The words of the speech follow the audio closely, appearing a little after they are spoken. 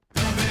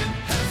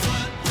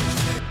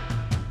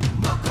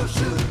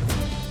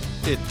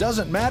It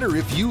doesn't matter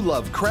if you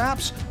love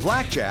craps,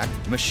 blackjack,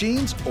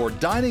 machines, or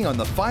dining on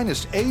the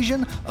finest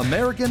Asian,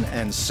 American,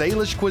 and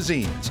Salish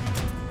cuisines.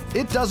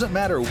 It doesn't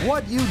matter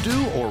what you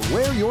do or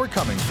where you're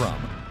coming from.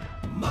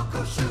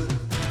 Muckleshoot.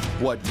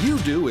 What you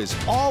do is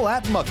all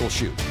at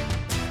Muckleshoot.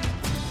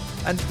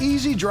 An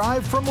easy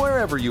drive from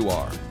wherever you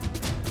are.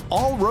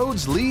 All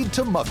roads lead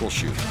to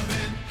Muckleshoot.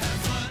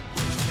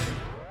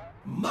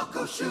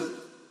 Muckleshoot.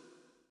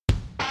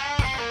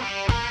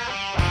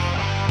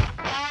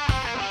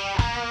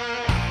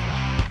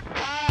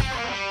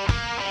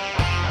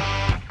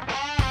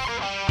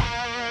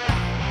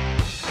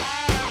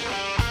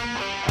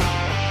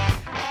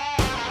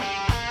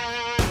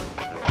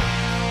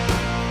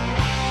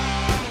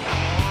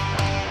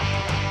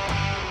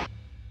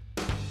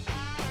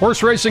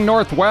 Horse Racing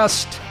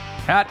Northwest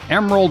at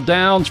Emerald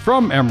Downs.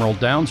 From Emerald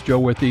Downs, Joe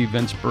Withey,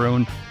 Vince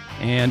Brune,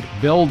 and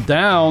Bill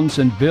Downs.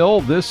 And Bill,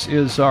 this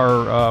is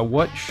our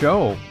what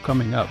show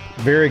coming up?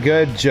 Very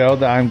good, Joe.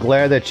 I'm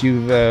glad that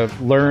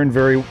you've learned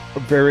very,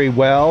 very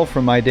well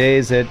from my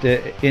days at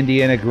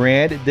Indiana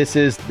Grand. This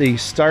is the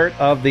start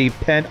of the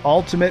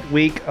penultimate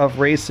week of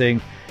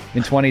racing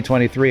in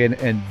 2023,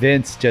 and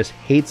Vince just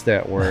hates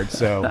that word.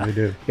 So I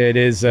do. It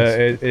is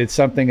it's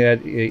something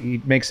that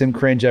it makes him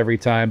cringe every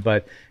time,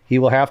 but he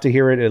will have to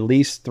hear it at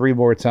least 3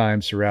 more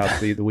times throughout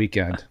the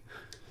weekend.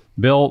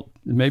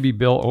 Maybe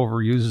Bill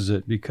overuses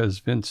it because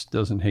Vince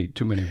doesn't hate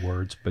too many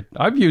words, but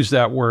I've used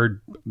that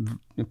word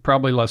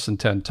probably less than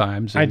 10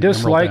 times. I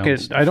dislike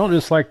it. I don't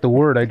dislike the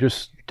word. I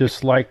just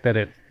dislike that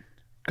it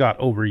got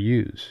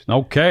overused.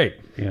 Okay.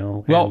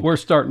 Well, we're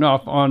starting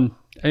off on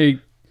a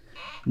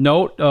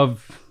note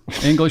of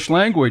English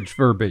language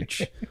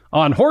verbiage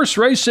on Horse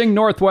Racing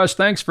Northwest.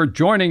 Thanks for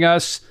joining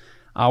us.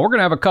 We're going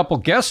to have a couple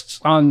guests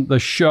on the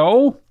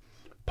show.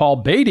 Paul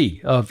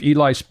Beattie of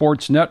Eli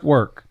Sports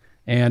Network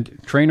and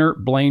trainer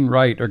Blaine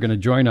Wright are going to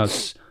join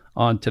us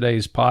on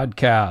today's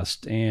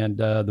podcast. And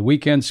the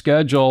weekend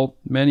schedule,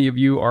 many of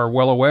you are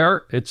well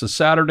aware, it's a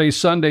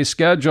Saturday-Sunday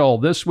schedule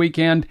this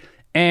weekend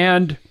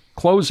and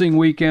closing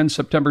weekend,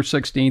 September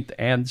 16th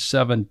and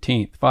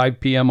 17th, 5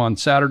 p.m. on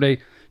Saturday,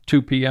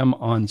 2 p.m.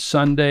 on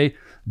Sunday.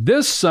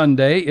 This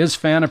Sunday is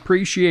Fan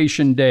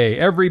Appreciation Day.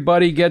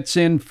 Everybody gets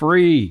in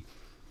free.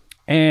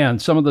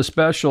 And some of the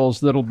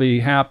specials that'll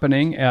be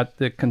happening at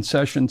the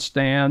concession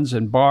stands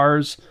and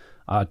bars,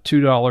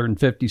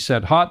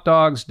 $2.50 hot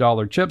dogs,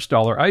 $1 chips,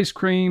 $1 ice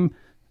cream.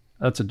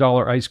 That's a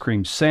 $1 ice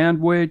cream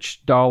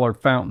sandwich,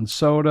 $1 fountain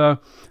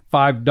soda,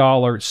 $5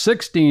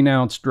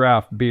 16-ounce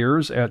draft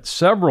beers at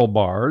several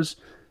bars.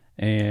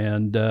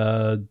 And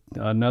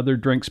another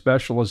drink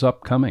special is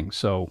upcoming.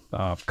 So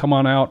come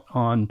on out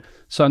on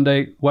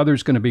Sunday.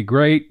 Weather's going to be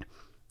great.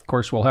 Of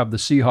course, we'll have the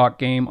Seahawk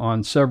game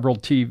on several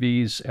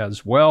TVs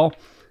as well.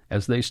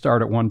 As they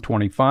start at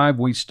 1:25,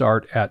 we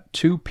start at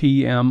 2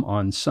 p.m.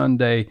 on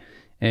Sunday,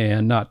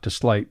 and not to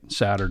slight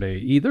Saturday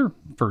either.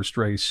 First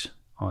race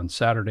on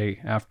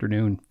Saturday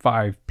afternoon,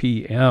 5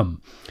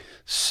 p.m.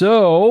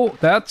 So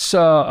that's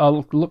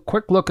a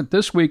quick look at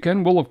this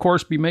weekend. We'll, of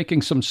course, be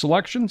making some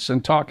selections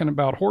and talking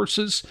about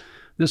horses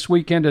this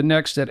weekend and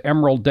next at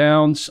Emerald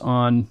Downs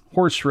on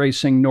Horse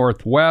Racing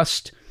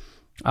Northwest.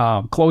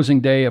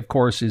 Closing day, of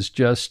course, is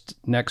just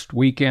next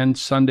weekend,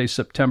 Sunday,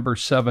 September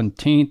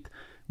 17th.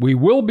 We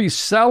will be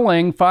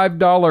selling $5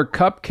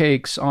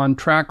 cupcakes on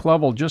track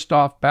level just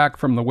back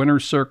from the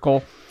winner's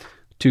circle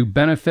to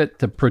benefit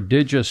the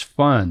Prodigious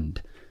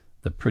Fund.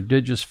 The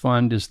Prodigious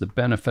Fund is the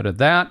benefit of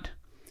that.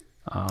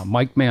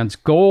 Mike Mann's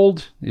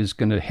Gold is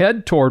going to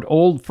head toward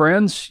Old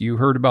Friends. You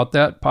heard about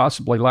that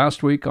possibly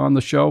last week on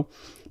the show.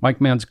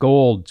 Mike Mann's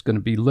Gold is going to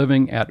be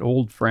living at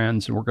Old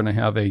Friends, and we're going to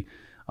have a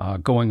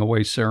going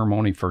away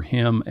ceremony for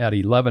him at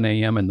 11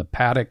 a.m. in the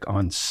paddock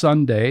on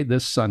Sunday,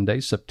 this Sunday,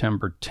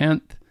 September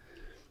 10th.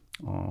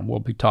 We'll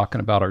be talking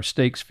about our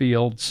stakes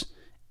fields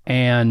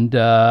and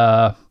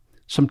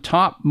some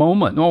top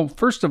moment. Well,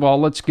 first of all,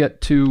 let's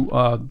get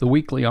to the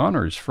weekly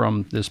honors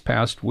from this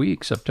past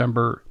week,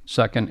 September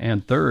 2nd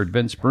and 3rd.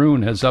 Vince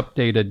Brune has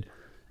updated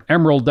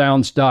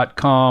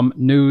EmeraldDowns.com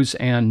news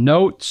and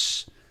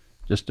notes,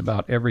 just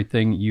about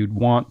everything you'd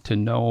want to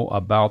know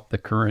about the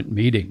current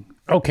meeting.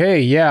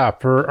 Okay, yeah,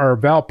 for our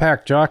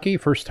Valpak jockey,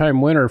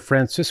 first-time winner,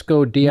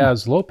 Francisco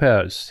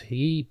Diaz-Lopez.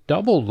 He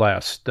doubled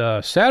last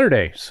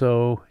Saturday,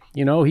 so,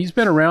 he's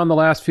been around the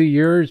last few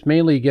years,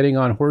 mainly getting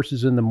on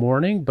horses in the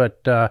morning, but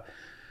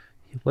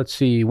let's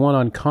see, he won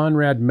on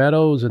Conrad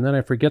Meadows, and then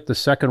I forget the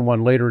second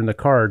one later in the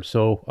card,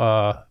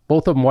 so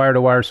both of them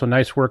wire-to-wire, so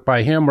nice work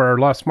by him. Our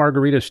Las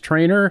Margaritas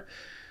trainer,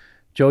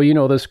 Joe, you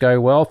know this guy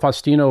well,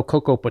 Faustino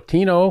Coco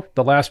Patino,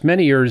 the last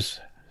many years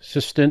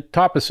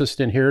top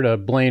assistant here to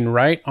Blaine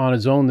Wright on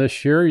his own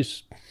this year.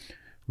 He's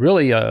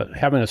really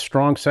having a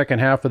strong second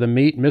half of the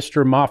meet.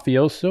 Mr.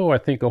 Mafioso, I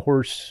think a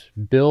horse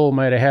Bill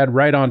might have had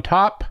right on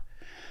top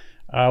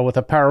with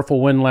a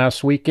powerful win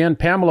last weekend.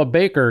 Pamela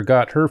Baker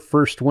got her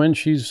first win.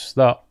 She's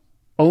the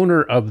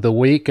owner of the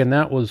week, and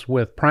that was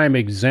with Prime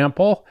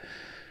Example.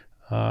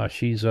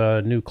 She's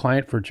a new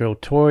client for Joe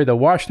Toy. The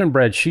Washington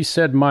bred, She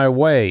Said My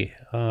Way.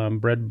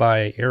 bred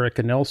by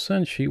Erica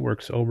Nelson. She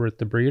works over at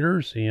the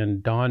breeders,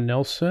 and Dawn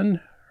Nelson,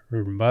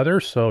 her mother.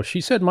 So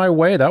she said my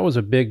way. That was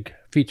a big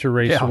feature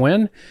race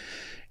win.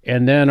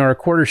 And then our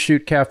Quarter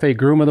Chute Cafe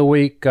Groom of the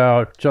Week,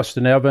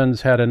 Justin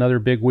Evans had another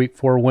big week,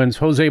 4 wins.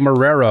 Jose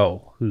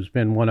Marrero, who's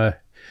been one of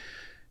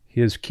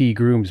his key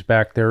grooms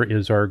back there,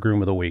 is our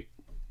Groom of the Week.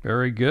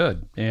 Very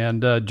good.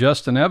 And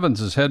Justin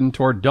Evans is heading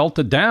toward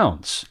Delta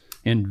Downs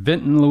in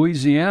Vinton,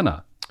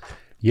 Louisiana.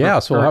 Yeah,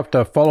 so we'll have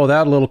to follow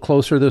that a little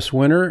closer this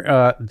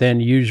winter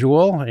than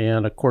usual.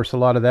 And, of course, a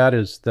lot of that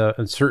is the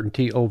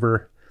uncertainty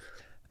over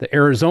the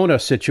Arizona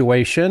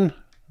situation.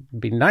 It'd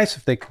be nice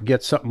if they could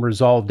get something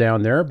resolved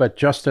down there, but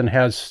Justin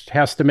has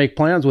to make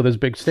plans with his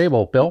big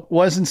stable. Bill?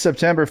 Wasn't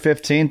September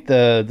 15th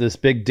this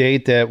big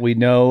date that we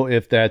know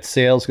if that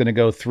sale's going to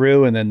go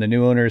through? And then the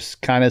new owners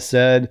kind of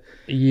said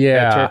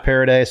at Turf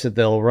Paradise that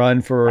they'll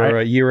run for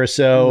a year or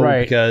so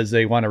because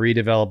they want to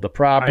redevelop the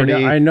property.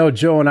 I know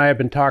Joe and I have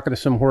been talking to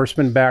some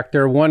horsemen back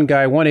there. One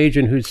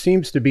agent who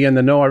seems to be in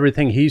the know,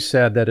 everything he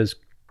said that is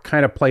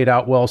kind of played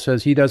out well,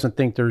 says he doesn't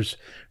think there's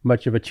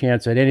much of a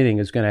chance that anything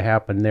is going to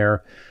happen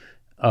there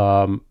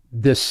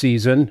this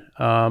season.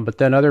 But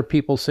then other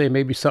people say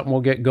maybe something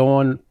will get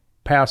going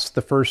past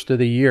the first of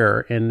the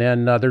year. And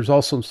then there's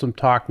also some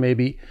talk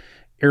maybe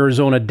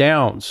Arizona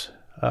Downs,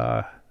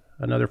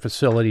 another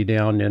facility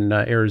down in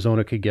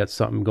Arizona could get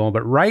something going.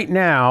 But right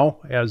now,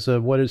 as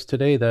of what is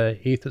today, the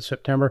 8th of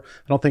September,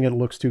 I don't think it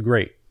looks too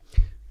great.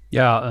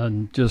 Yeah,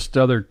 and just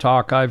other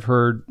talk I've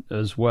heard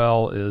as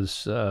well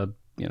is,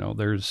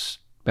 there's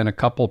been a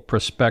couple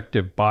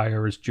prospective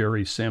buyers.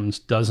 Jerry Sims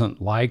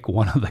doesn't like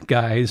one of the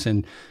guys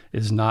and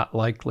is not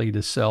likely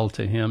to sell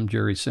to him.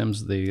 Jerry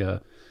Sims,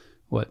 the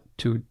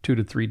 2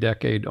 to 3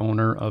 decade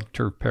owner of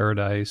Turf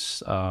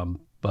Paradise.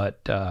 But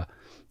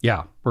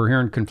we're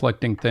hearing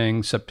conflicting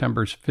things.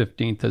 September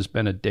 15th has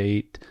been a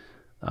date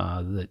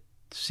that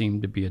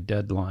seemed to be a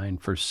deadline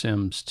for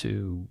Sims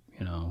to,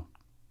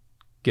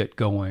 get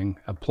going,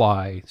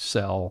 apply,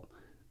 sell,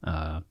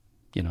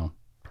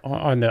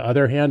 On the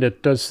other hand,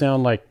 it does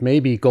sound like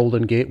maybe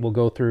Golden Gate will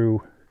go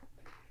through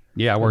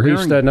we're at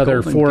least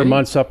another Golden 4 Gate.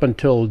 months up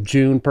until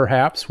June,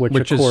 perhaps,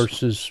 which of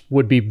course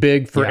would be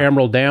big for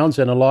Emerald Downs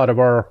and a lot of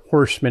our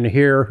horsemen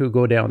here who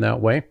go down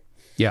that way.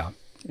 Yeah,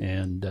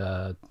 and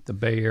the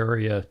Bay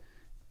Area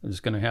is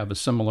going to have a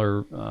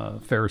similar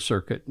fair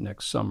circuit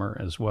next summer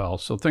as well.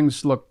 So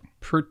things look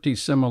pretty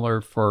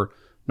similar for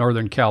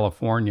Northern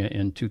California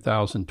in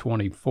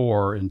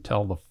 2024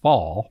 until the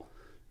fall,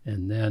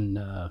 and then...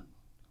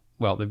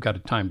 they've got a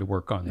time to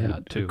work on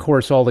that, too. Of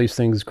course, all these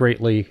things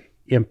greatly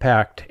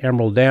impact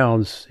Emerald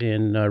Downs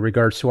in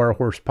regards to our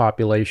horse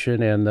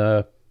population and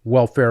the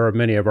welfare of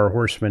many of our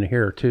horsemen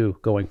here, too,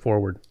 going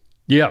forward.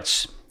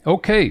 Yes.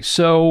 Okay,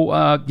 so,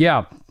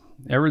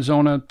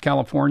 Arizona,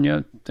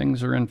 California,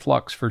 things are in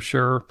flux for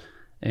sure,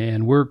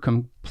 and we're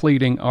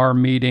completing our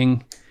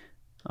meeting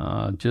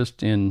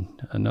just in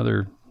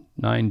another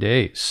 9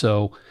 days.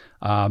 So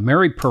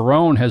Mary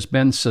Perrone has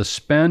been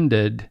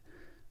suspended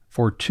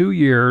for 2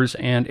 years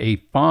and a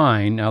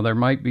fine. Now, there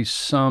might be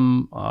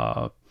some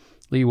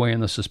leeway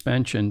in the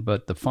suspension,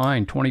 but the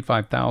fine,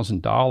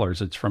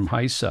 $25,000. It's from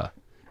HISA.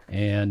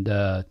 And,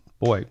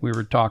 we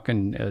were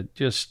talking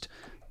just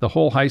the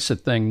whole HISA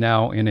thing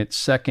now in its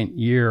second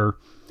year.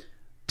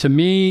 To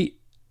me,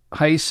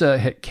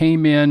 HISA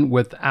came in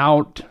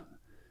without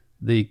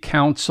the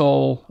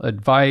counsel,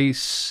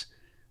 advice,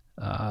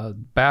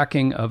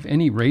 backing of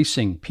any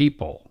racing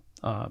people.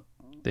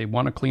 They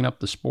want to clean up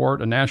the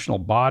sport, a national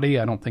body.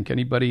 I don't think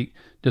anybody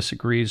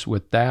disagrees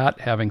with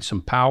that, having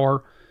some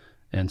power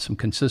and some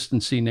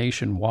consistency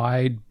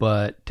nationwide.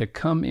 But to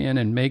come in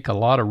and make a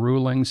lot of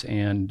rulings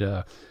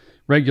and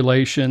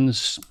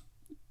regulations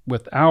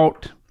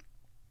without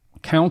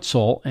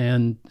counsel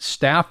and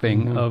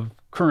staffing of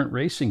current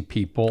racing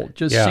people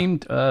just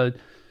seemed,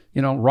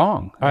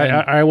 wrong.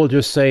 I will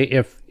just say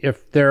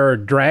if their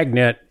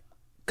dragnet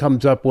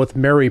comes up with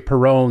Mary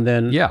Perrone,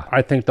 then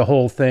I think the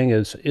whole thing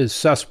is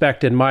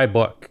suspect in my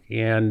book.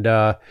 And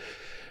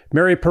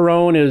Mary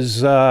Perrone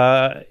is,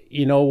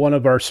 one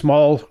of our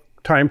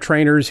small-time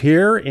trainers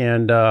here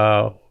and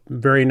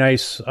very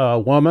nice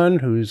woman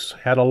who's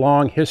had a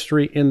long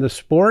history in the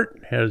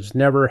sport, has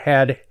never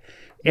had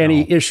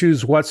any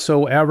issues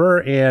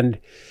whatsoever. And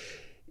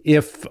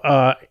if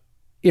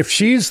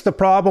she's the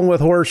problem with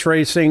horse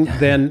racing,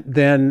 then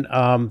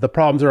the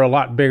problems are a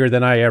lot bigger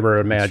than I ever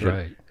imagined.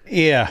 That's right.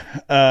 Yeah,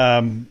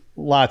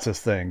 lots of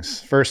things.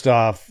 First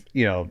off,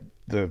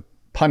 the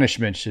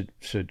punishment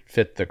should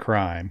fit the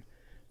crime.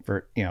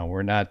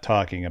 We're not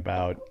talking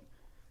about,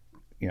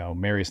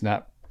 Mary's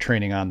not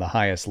training on the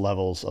highest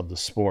levels of the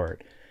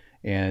sport,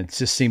 and it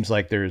just seems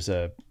like there's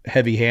a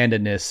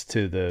heavy-handedness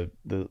to the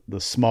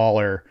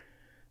smaller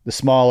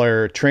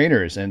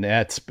trainers, and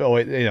that's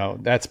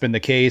been the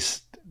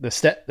case.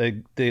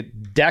 The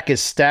deck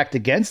is stacked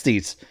against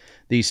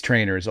these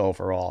trainers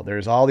overall.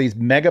 There's all these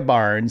mega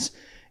barns.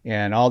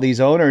 And all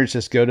these owners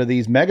just go to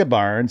these mega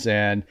barns,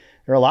 and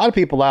there are a lot of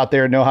people out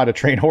there who know how to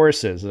train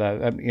horses.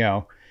 And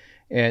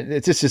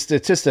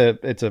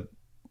it's a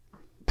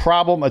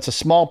problem. It's a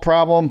small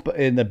problem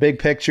in the big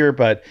picture,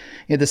 but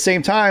at the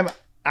same time,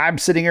 I'm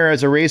sitting here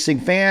as a racing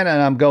fan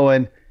and I'm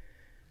going,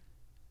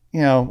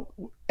 and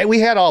we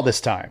had all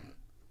this time.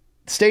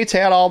 States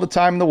had all the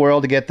time in the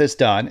world to get this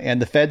done,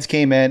 and the feds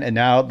came in, and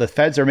now the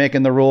feds are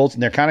making the rules,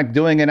 and they're kind of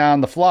doing it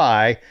on the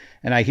fly.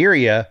 And I hear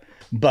you,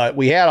 but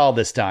we had all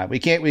this time. We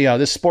can't,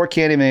 this sport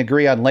can't even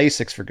agree on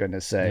LASIX, for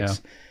goodness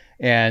sakes. Yeah.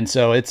 And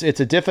so it's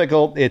a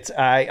difficult.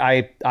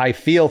 I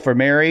feel for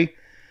Mary.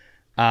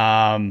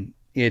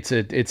 It's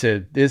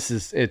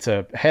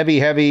a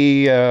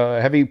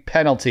heavy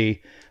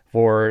penalty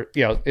for,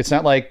 it's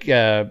not like,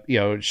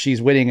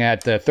 she's winning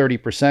at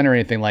 30% or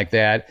anything like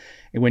that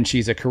when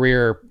she's a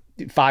career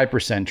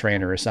 5%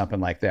 trainer or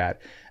something like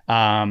that.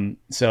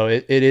 So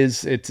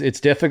it's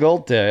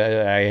difficult.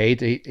 I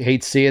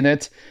hate seeing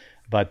it,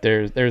 but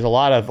there's a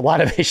lot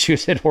of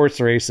issues in horse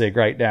racing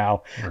right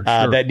now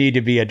that need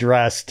to be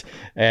addressed,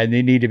 and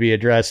they need to be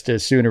addressed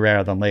sooner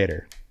rather than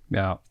later.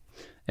 Yeah.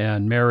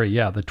 And Mary,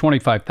 the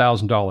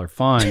 $25,000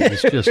 fine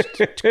is just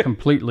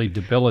completely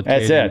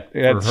debilitating. That's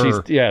it.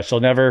 For her.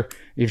 She'll never,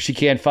 if she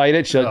can't fight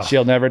it,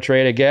 she'll never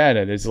train again.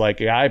 And it's like,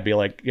 I'd be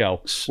like,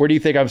 where do you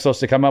think I'm supposed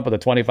to come up with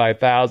the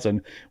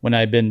 $25,000 when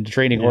I've been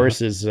training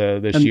horses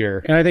this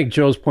year? And I think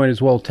Joe's point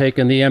is well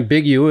taken. The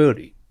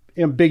ambiguity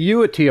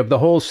of the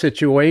whole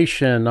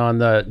situation on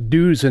the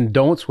do's and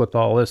don'ts with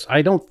all this,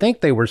 I don't think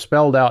they were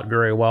spelled out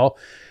very well.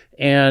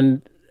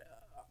 And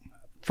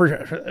for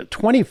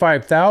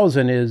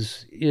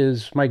 $25,000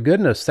 is my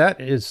goodness, that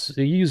is,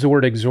 you use the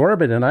word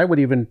exorbitant. I would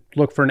even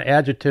look for an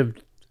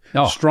adjective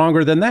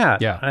stronger than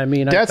that. Yeah. I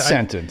mean, death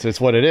sentence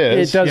is what it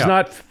is. It does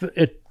not.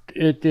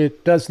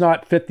 It does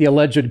not fit the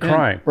alleged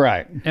crime.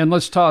 Right. And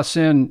let's toss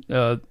in,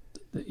 the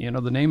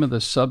name of the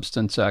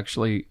substance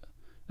actually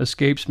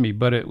escapes me,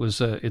 but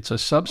it's a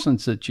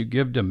substance that you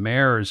give to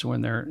mares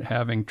when they're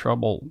having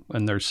trouble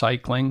when they're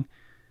cycling,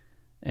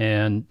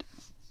 and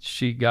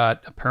she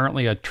got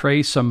apparently a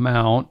trace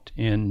amount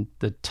in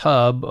the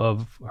tub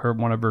of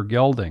one of her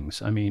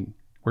geldings. I mean,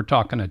 we're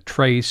talking a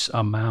trace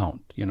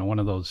amount, one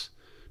of those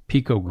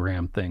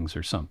picogram things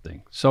or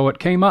something. So it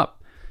came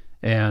up,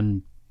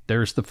 and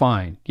there's the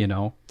fine,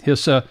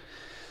 HISA.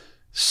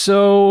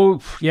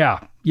 So,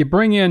 you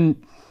bring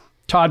in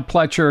Todd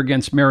Pletcher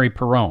against Mary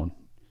Perrone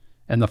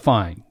and the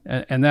fine,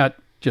 and that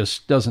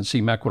just doesn't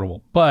seem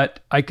equitable. But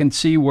I can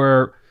see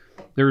where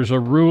there's a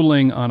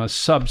ruling on a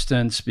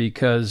substance,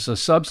 because a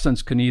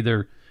substance can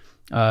either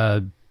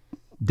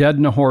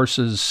deaden a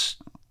horse's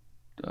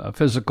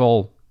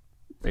physical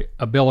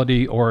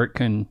ability, or it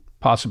can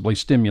possibly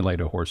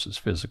stimulate a horse's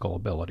physical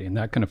ability, and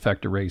that can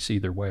affect a race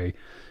either way.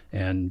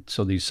 And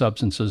so these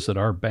substances that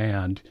are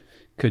banned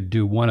could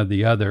do one or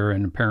the other,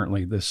 and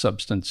apparently this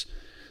substance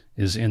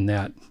is in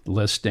that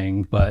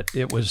listing. But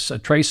it was a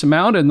trace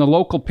amount, and the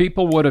local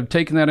people would have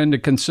taken that into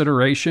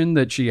consideration,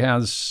 that she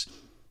has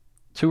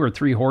 2 or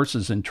 3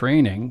 horses in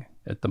training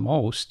at the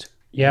most.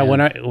 Yeah,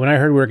 when I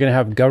heard we were going to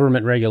have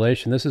government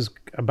regulation, this is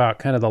about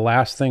kind of the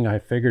last thing I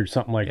figured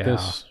something like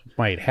this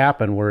might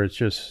happen, where it's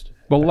just...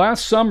 Well,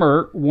 last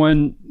summer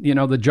when,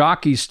 the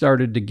jockeys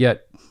started to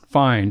get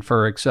fined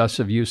for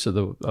excessive use of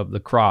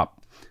the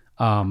crop,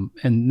 and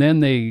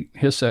then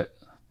HISA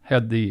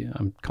had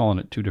I'm calling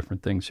it 2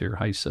 different things here,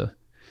 HISA.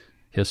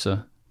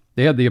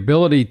 They had the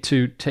ability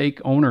to take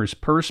owners'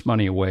 purse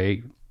money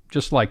away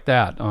just like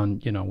that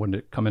on, when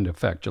it come into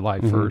effect July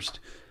 1st.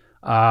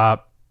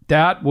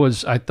 That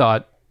was, I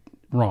thought,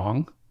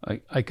 wrong.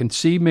 I can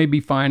see maybe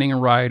fining a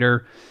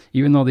rider,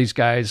 even though these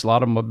guys, a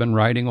lot of them have been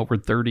riding over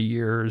 30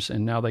 years,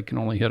 and now they can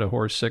only hit a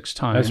horse 6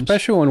 times.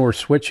 Especially when we're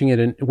switching it,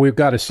 and we've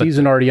got a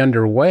season already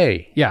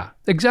underway. Yeah,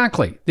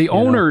 exactly. The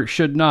owner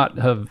should not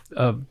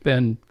have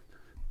been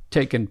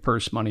taken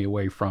purse money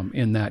away from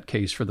in that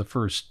case for the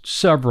first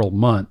several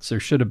months. There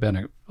should have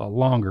been a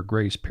longer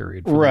grace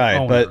period for the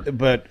owner.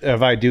 But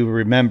if I do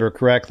remember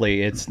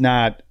correctly, it's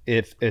not,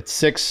 if it's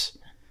 6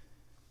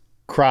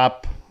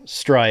 crop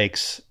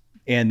strikes,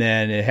 and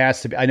then it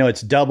has to be, I know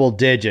it's double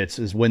digits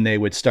is when they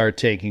would start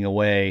taking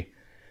away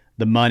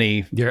the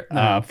money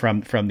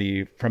from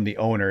the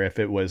owner. If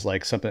it was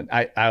like something,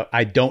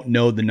 I don't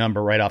know the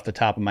number right off the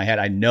top of my head.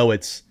 I know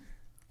it's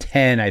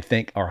 10, I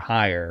think, or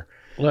higher.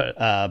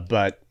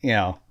 But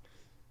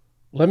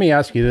let me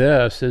ask you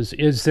this: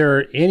 is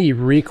there any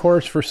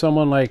recourse for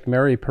someone like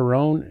Mary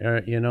Perrone?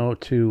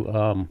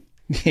 To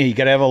you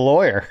got to have a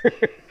lawyer.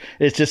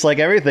 It's just like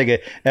everything.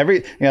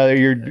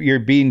 You're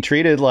being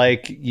treated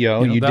like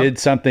you did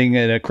something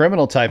in a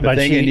criminal type of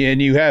thing,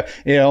 and you have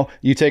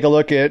you take a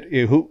look at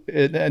who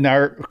in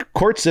our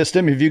court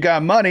system. If you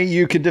got money,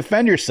 you can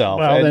defend yourself.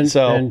 Well,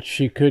 then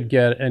she could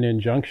get an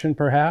injunction,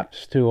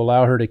 perhaps, to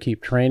allow her to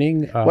keep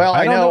training.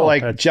 I know,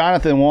 like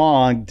Jonathan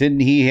Wong,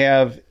 didn't he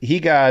have? He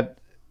got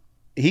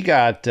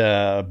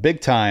big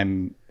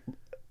time.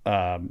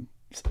 What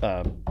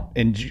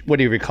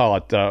do you call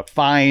it?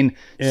 Fine,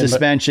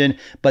 suspension.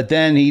 But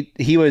then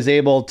he was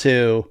able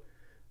to.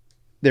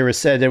 There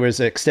was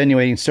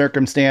extenuating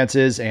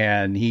circumstances,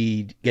 and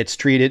he gets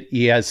treated.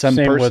 He has some.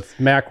 Same with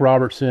Mac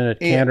Robertson at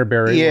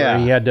Canterbury, where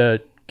he had to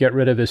get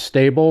rid of his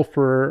stable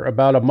for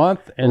about a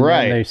month, and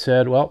Right. then they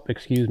said, well,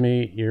 excuse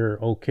me, you're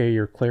okay,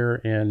 you're clear,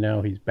 and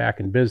now he's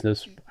back in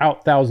business,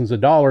 out thousands of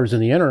dollars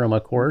in the interim,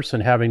 of course,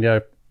 and having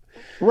to...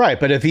 Right,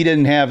 but if he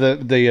didn't have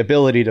the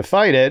ability to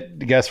fight it,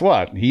 guess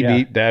what?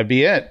 That'd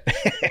be it.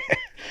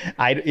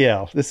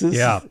 This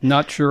is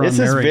not sure. This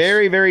is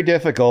very, very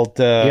difficult.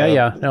 No,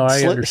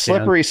 I understand.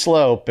 Slippery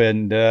slope,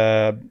 and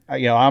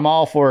I'm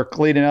all for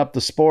cleaning up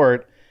the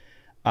sport.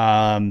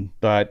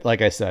 But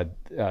like I said,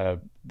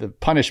 the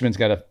punishment's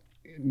got to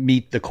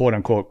meet the quote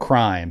unquote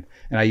crime.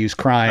 And I use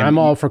crime. I'm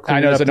all for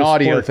cleaning up the sport. I know it's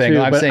an audio thing.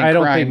 I'm saying I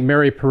don't think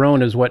Mary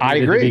Perone is what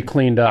needed to be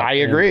cleaned up. I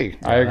agree.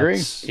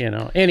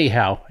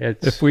 Anyhow,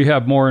 if we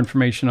have more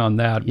information on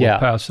that, we'll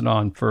pass it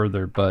on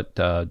further. But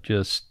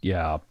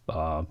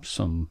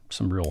some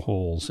real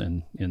holes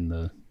in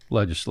the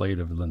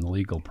legislative and the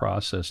legal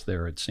process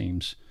there, it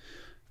seems,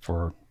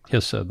 for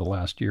HISA the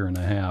last year and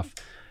a half.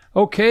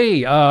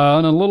 Okay,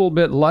 on a little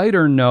bit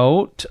lighter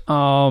note,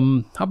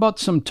 how about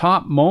some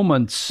top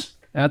moments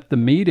at the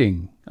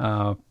meeting?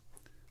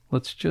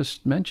 Let's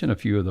just mention a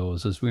few of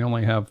those, as we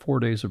only have 4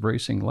 days of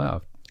racing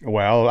left.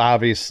 Well,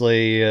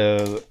 obviously,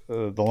 the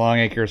Long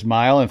Acres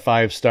Mile and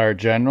 5-Star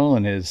General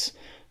and his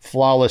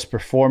flawless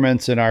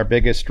performance in our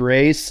biggest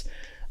race.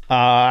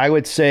 I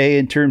would say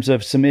in terms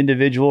of some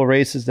individual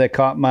races that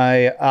caught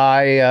my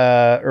eye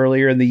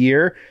earlier in the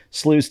year,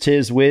 Slews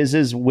Tiz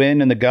Wiz's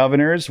win in the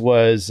Governors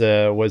was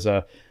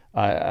a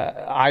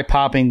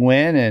eye-popping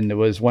win, and it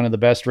was one of the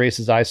best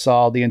races I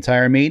saw the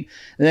entire meet.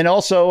 And then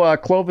also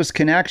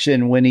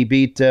Clovisconnection when he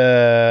beat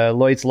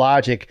Lloyd's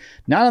Logic,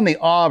 not on the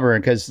Auburn,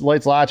 because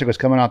Lloyd's Logic was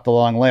coming off the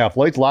long layoff.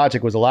 Lloyd's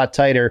Logic was a lot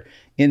tighter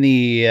in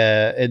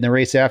the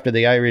race after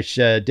the Irish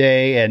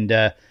Day, and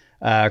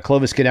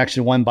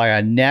Clovisconnection won by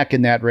a neck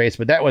in that race,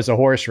 but that was a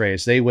horse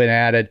race. They went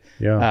at it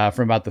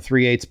from about the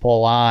 3/8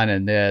 pole on,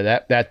 and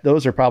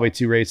those are probably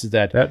two races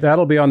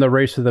that'll be on the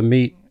race of the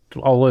meet.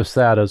 I'll list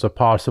that as a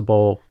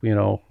possible,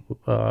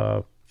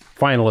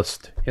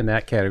 finalist in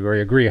that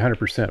category. Agree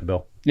 100%,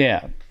 Bill.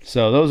 Yeah.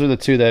 So those are the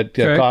two that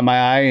caught my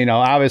eye.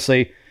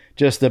 Obviously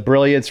just the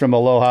brilliance from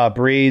Aloha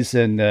Breeze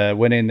and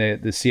winning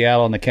the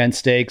Seattle and the Kent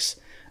Stakes.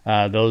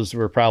 Those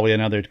were probably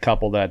another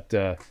couple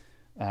that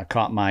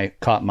caught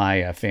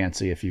my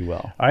fancy, if you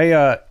will.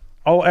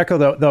 I'll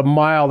echo the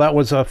mile. That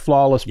was a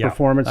flawless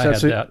performance.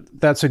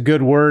 That's a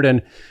good word.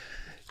 And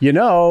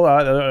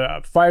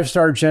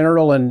 5-Star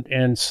General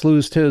and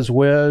Slews Tiz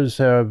Wiz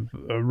have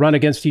run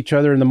against each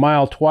other in the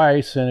mile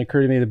twice, and it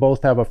occurred to me they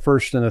both have a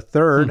first and a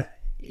third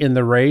in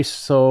the race.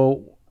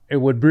 So it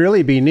would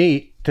really be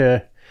neat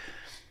to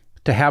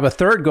have a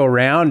third go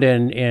round.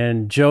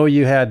 And Joe,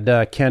 you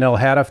had Ken L.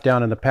 Haddoff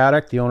down in the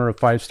paddock, the owner of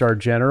 5-Star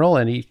General,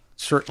 and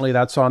certainly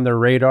that's on their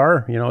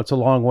radar. It's a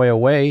long way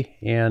away,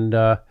 and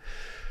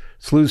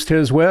Slews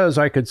Tiz Wiz,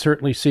 I could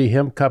certainly see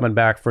him coming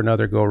back for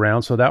another go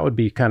round. So that would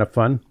be kind of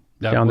fun.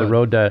 Down the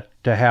road to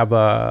have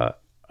a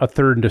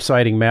third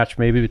deciding match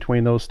maybe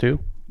between those two.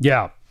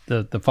 Yeah,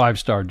 the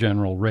 5-Star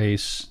General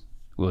race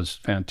was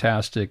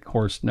fantastic.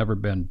 Horse never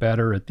been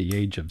better at the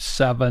age of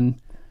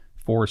 7.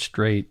 4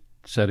 straight,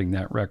 setting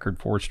that record,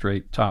 4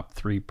 straight top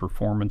 3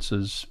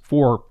 performances.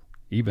 4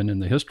 even in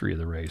the history of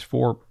the race,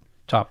 4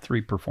 top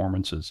 3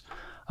 performances.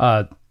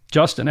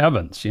 Justin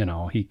Evans,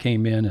 he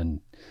came in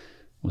and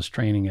was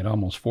training at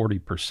almost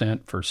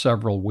 40% for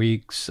several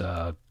weeks.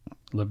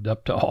 Lived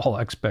up to all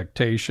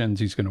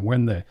expectations. He's going to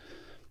win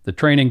the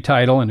training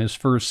title in his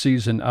first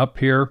season up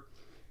here.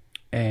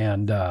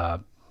 And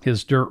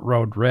his Dirt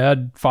Road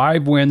Red,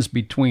 5 wins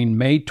between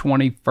May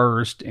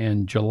 21st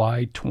and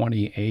July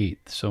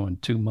 28th. So in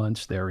 2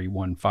 months there, he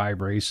won 5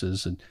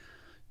 races, and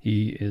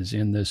he is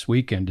in this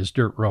weekend, his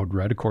Dirt Road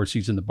Red. Of course,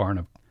 he's in the barn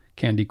of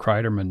Candy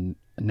Kreiderman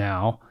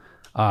now.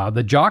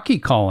 The jockey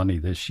colony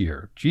this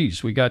year.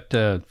 Geez, we got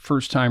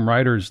first-time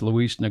riders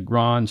Luis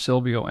Negron,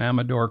 Silvio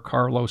Amador,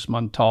 Carlos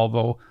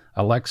Montalvo,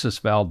 Alexis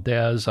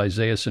Valdez,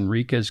 Isaias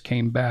Enriquez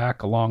came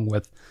back, along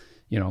with,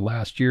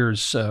 last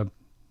year's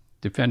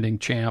defending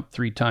champ,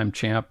 3-time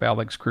champ,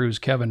 Alex Cruz,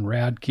 Kevin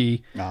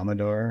Radke.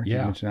 Amador.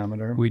 Yeah.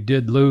 Amador. We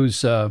did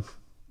lose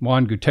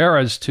Juan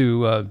Gutierrez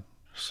to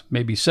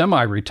maybe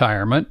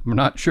semi-retirement. I'm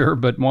not sure,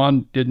 but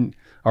Juan didn't,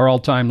 our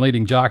all-time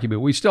leading jockey, but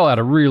we still had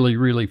a really,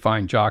 really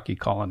fine jockey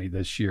colony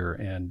this year.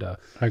 And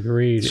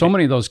agreed. So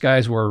many of those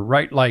guys were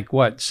right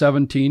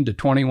 17 to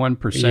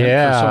 21% for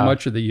so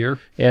much of the year.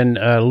 And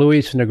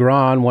Luis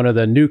Negron, one of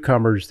the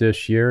newcomers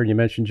this year, and you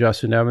mentioned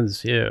Justin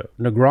Evans.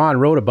 Negron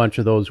rode a bunch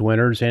of those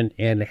winners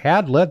and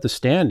had led the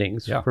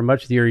standings for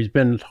much of the year. He's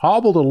been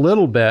hobbled a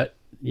little bit,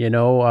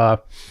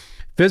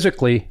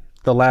 physically,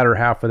 the latter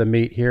half of the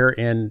meet here.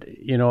 And,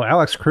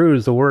 Alex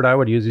Cruz, the word I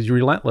would use, he's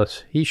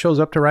relentless. He shows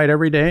up to ride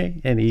every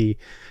day, and he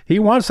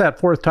wants that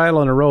 4th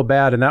title in a row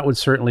bad, and that would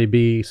certainly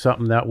be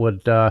something that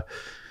would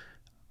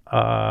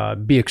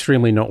be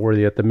extremely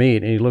noteworthy at the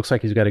meet. And he looks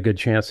like he's got a good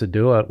chance to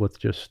do it with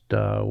just,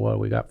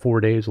 we got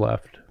 4 days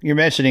left. You're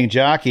mentioning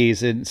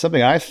jockeys, and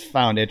something I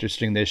found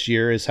interesting this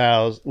year is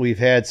how we've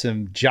had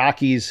some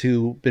jockeys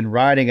who've been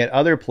riding at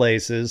other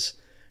places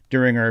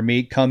during our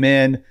meet come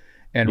in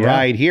and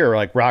ride here.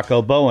 Like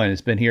Rocco Bowen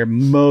has been here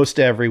most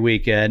every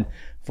weekend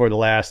for the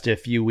last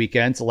few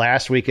weekends.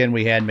 Last weekend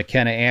we had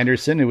McKenna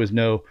Anderson, who was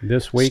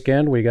This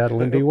weekend we got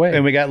Lindy Wade.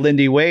 And we got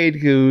Lindy Wade,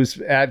 who's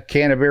at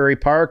Canterbury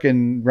Park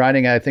and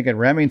riding, I think, in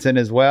Remington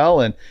as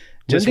well. And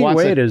Lindy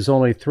Wade is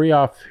only 3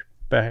 off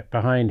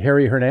behind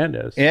Harry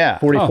Hernandez. Yeah.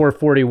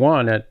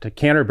 44-41 at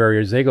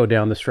Canterbury as they go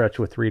down the stretch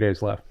with 3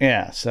 days left.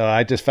 Yeah. So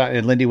I just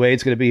found Lindy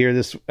Wade's going to be here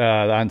this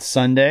on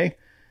Sunday.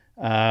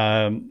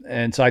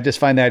 And so I just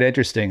find that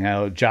interesting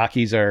how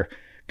jockeys are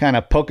kind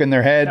of poking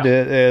their head,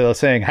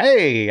 saying,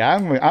 "Hey,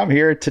 I'm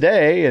here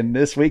today and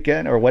this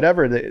weekend," or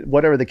whatever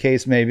the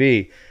case may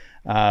be.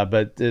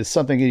 But there's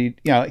something,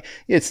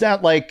 it's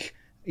not like,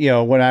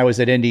 when I was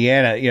at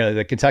Indiana,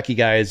 the Kentucky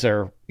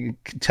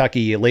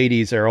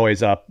ladies are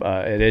always up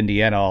at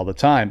Indiana all the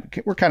time.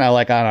 We're kind of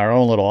like on our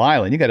own little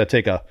island. You got to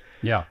take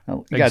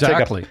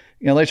exactly.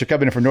 Unless you're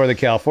coming in from Northern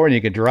California,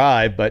 you can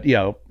drive, but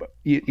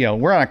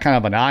we're on a kind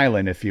of an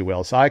island, if you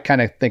will. So I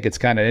kind of think it's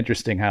kind of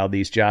interesting how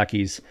these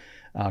jockeys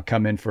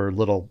come in for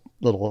little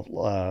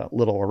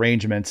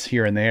arrangements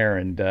here and there,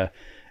 and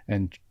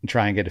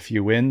try and get a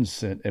few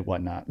wins and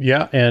whatnot.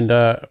 Yeah, and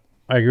I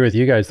agree with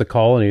you guys. The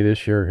Colony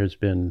this year has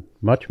been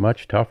much,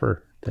 much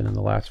tougher than in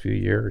the last few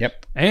years.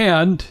 Yep.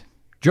 And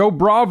Joe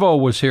Bravo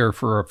was here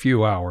for a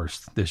few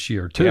hours this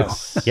year too.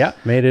 Yes. Yeah,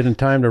 made it in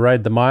time to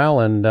ride the mile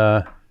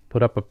and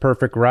put up a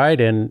perfect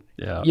ride. And,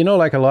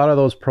 like a lot of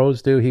those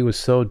pros do, he was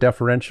so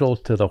deferential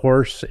to the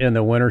horse in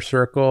the winner's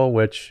circle,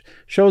 which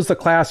shows the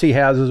class he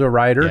has as a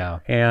rider. Yeah.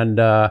 And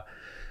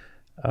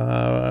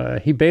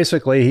he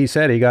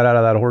said he got out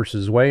of that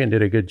horse's way and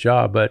did a good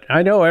job. But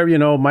I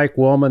know, Mike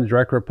Woolman,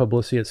 director of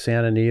publicity at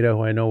Santa Anita,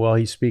 who I know well,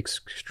 he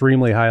speaks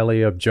extremely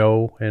highly of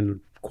Joe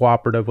and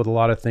cooperative with a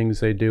lot of things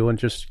they do, and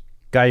just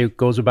guy who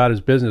goes about his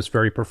business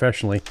very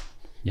professionally.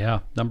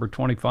 Yeah, number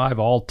 25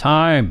 all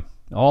time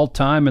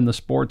in the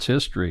sport's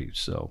history.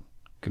 So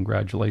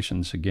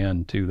congratulations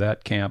again to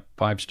that camp,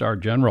 5-star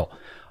general.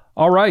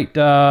 All right.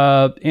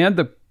 And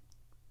the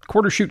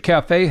Quartershoot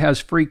Cafe has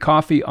free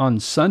coffee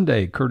on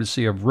Sunday,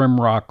 courtesy of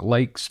Rimrock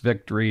Lake's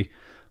victory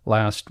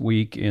last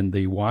week in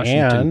the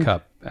Washington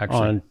Cup.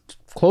 Actually, on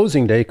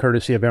closing day,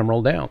 courtesy of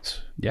Emerald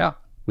Downs. Yeah.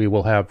 We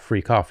will have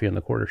free coffee in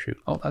the Quartershoot.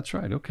 Oh, that's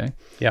right. Okay.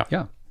 Yeah.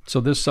 Yeah.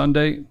 So this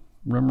Sunday,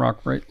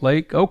 Rimrock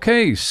Lake.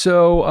 Okay,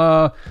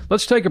 so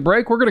let's take a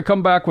break. We're going to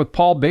come back with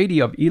Paul Beattie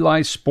of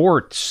Eli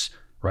Sports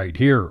right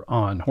here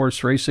on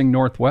Horse Racing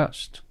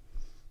Northwest.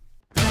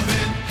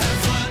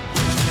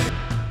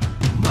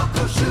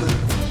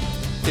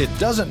 It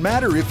doesn't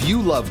matter if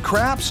you love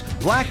craps,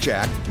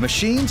 blackjack,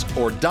 machines,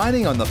 or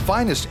dining on the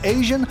finest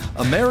Asian,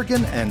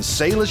 American, and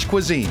Salish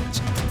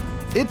cuisines.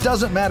 It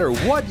doesn't matter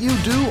what you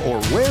do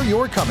or where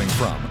you're coming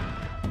from.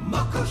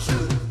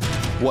 Muckleshoot.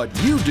 What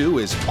you do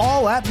is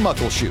all at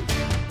Muckleshoot.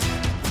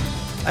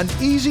 An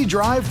easy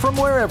drive from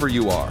wherever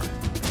you are.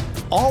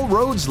 All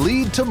roads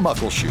lead to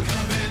Muckleshoot.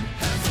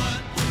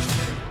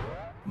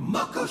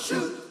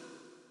 Muckleshoot.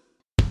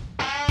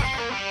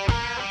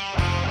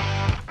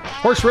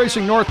 Horse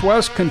Racing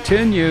Northwest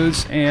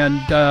continues, and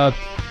a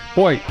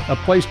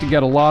place to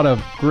get a lot of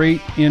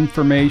great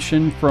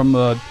information from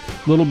a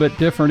little bit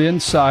different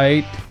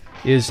insight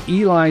is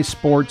Eli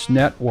Sports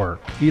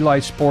Network,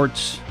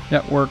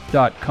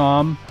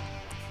 elisportsnetwork.com.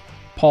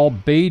 Paul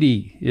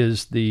Beattie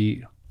is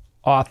the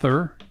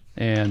author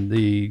and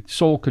the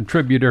sole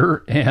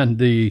contributor and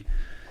the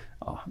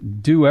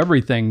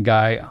do-everything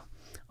guy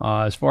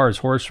as far as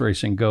horse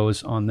racing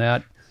goes on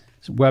that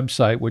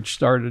website, which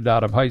started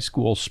out of high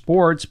school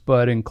sports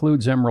but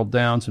includes Emerald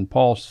Downs, and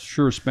Paul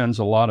sure spends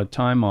a lot of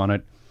time on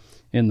it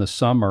in the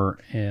summer.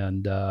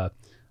 And I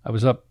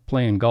was up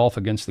playing golf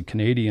against the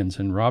Canadians,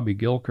 and Robbie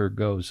Gilker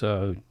goes,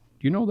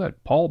 you know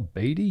that Paul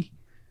Beattie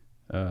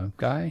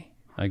guy?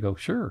 I go,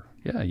 sure.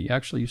 Yeah, he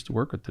actually used to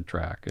work at the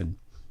track. And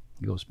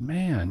he goes,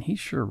 man, he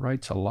sure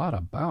writes a lot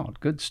about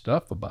good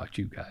stuff about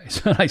you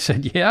guys. And I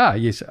said, yeah.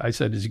 I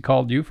said, has he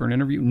called you for an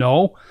interview?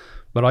 No,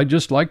 but I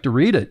just like to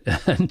read it.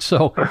 And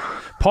so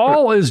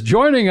Paul is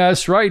joining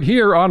us right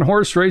here on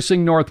Horse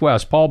Racing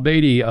Northwest. Paul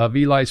Beattie of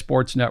Eli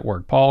Sports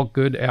Network. Paul,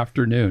 good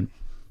afternoon.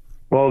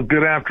 Well,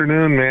 good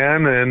afternoon,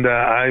 man. And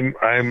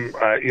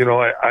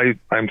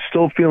I'm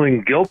still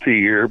feeling guilty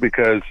here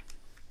because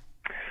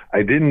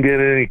I didn't get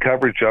any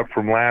coverage up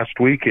from last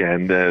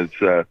weekend. As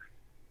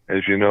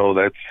you know,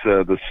 that's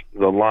the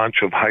launch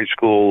of high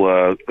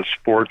school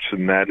sports,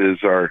 and that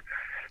is our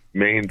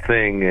main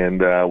thing.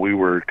 And we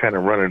were kind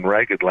of running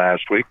ragged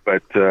last week,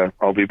 but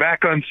I'll be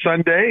back on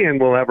Sunday,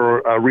 and we'll have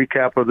a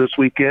recap of this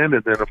weekend,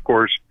 and then, of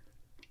course,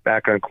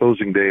 back on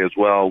closing day as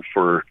well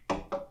for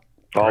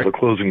all the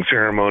closing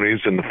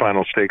ceremonies and the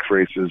final stakes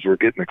races. We're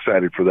getting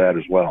excited for that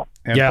as well.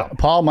 And yeah,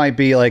 Paul might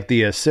be like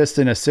the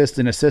assistant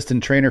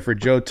trainer for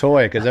Joe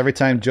Toy, because every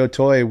time Joe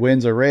Toy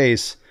wins a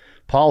race,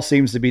 Paul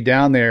seems to be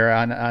down there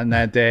on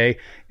that day,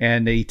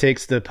 and he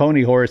takes the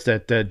pony horse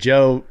that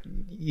Joe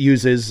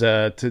uses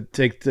to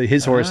take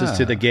his horses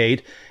to the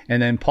gate,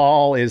 and then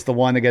Paul is the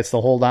one that gets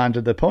to hold on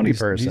to the pony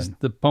person. He's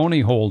the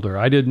pony holder.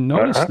 I didn't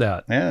notice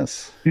that.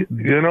 Yes. He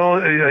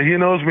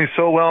knows me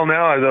so well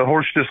now, the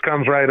horse just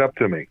comes right up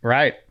to me.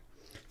 Right.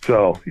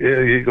 So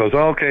he goes,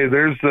 okay,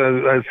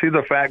 I see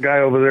the fat guy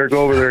over there.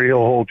 Go over there. He'll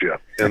hold you.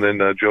 And then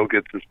Joe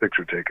gets his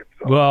picture taken.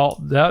 So.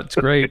 Well, that's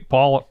great.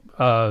 Paul,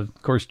 of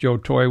course, Joe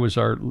Toy was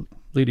our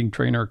leading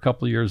trainer a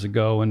couple of years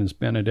ago and has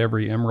been at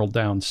every Emerald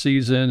Down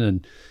season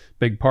and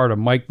big part of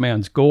Mike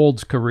Man's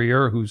Gold's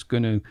career, who's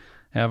going to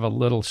have a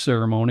little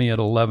ceremony at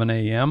 11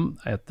 a.m.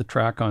 at the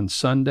track on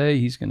Sunday.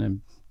 He's going to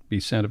be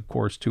sent, of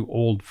course, to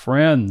Old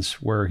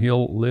Friends, where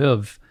he'll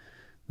live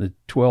the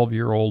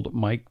 12-year-old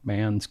Mike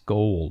Man's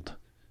Gold.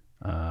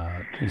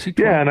 Is he 12?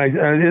 Yeah, and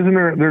isn't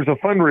there's a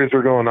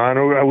fundraiser going on.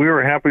 We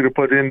were happy to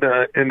put into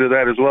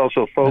that as well.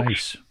 So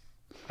folks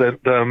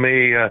that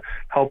may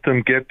help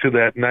them get to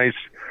that nice,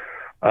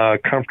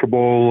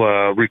 comfortable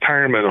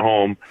retirement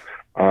home.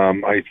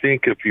 I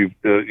think if you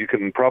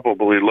can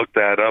probably look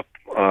that up.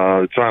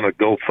 It's on a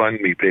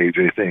GoFundMe page.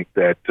 I think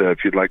that if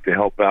you'd like to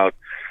help out,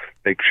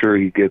 make sure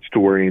he gets to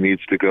where he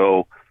needs to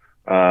go.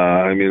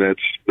 I mean,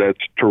 that's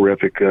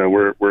terrific.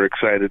 We're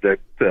excited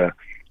that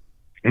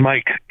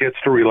Mike gets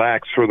to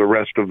relax for the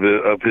rest of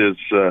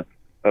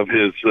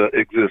his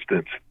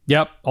existence.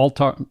 Yep,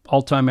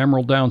 all-time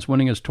Emerald Downs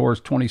winningest horse,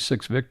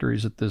 26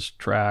 victories at this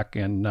track,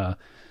 and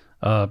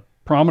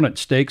prominent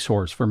stakes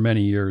horse for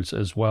many years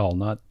as well.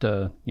 Not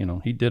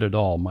he did it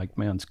all. Mike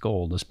Man's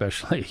Gold,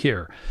 especially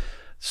here.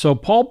 So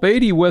Paul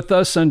Beattie with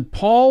us, and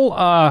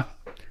Paul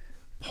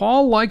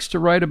likes to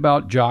write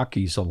about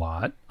jockeys a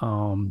lot.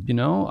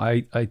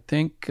 I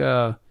think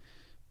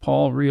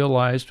Paul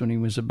realized when he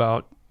was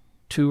about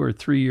 2 or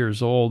 3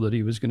 years old that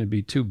he was going to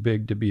be too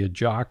big to be a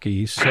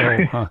jockey. So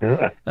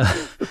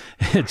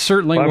it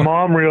certainly. My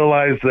mom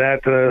realized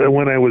that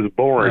when I was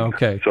born.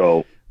 Okay.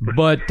 So,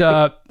 but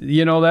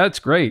that's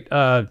great.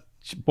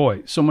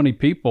 Boy, so many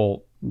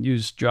people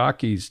use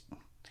jockeys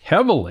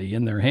heavily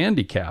in their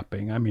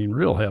handicapping. I mean,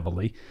 real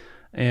heavily.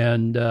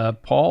 And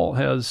Paul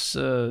has.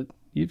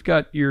 You've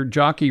got your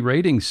jockey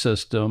rating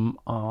system.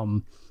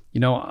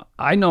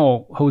 I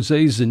know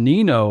Jose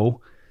Zanino.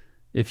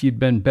 If you'd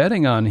been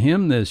betting on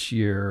him this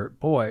year,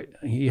 boy,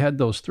 he had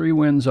those 3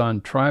 wins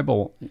on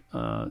Tribal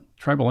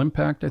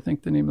Impact, I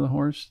think the name of the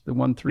horse, the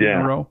won 3 in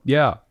a row.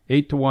 Yeah,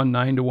 8-1,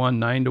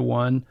 9-1,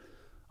 9-1.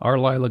 Our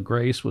Lila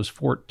Grace was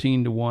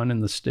 14-1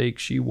 in the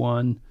stakes she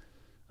won.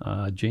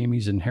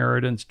 Jamie's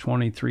Inheritance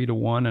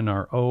 23-1 in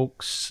our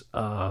Oaks.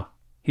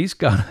 He's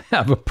got to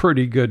have a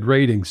pretty good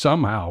rating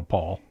somehow,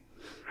 Paul.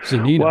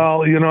 Zanino.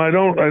 Well, I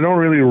don't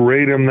really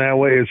rate him that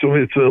way.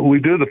 We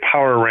do the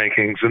power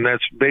rankings, and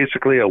that's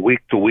basically a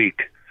week to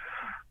week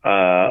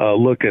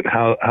look at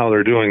how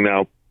they're doing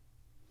now.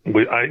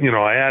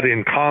 I add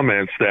in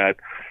comments that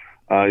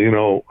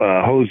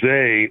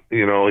Jose,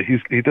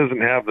 he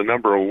doesn't have the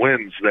number of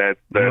wins that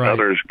right.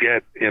 Others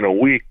get in a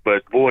week,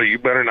 but boy, you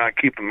better not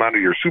keep him out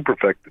of your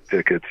superfecta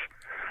tickets.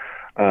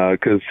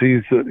 Because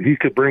he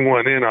could bring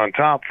one in on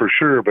top for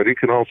sure, but he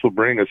can also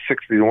bring a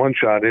 60-1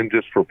 shot in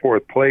just for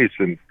 4th place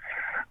and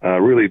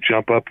really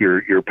jump up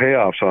your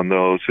payoffs on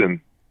those.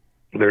 And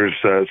there's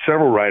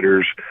several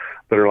riders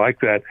that are like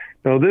that.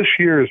 This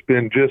year has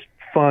been just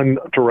fun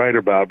to write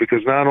about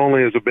because not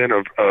only has it been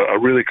a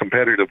really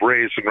competitive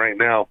race, and right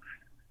now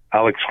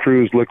Alex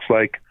Cruz looks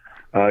like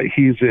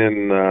he's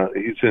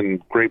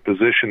in great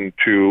position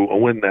to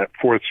win that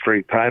 4th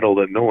straight title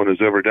that no one has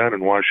ever done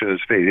in Washington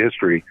State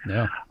history.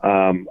 Yeah.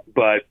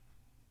 But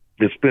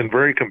it's been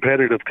very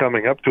competitive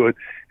coming up to it.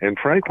 And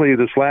frankly,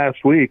 this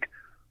last week,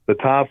 the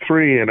top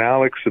 3 in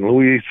Alex and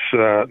Luis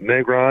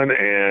Negron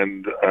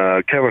and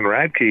Kevin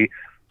Radke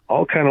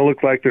all kind of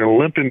look like they're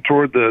limping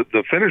toward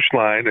the finish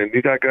line. And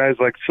you got guys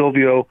like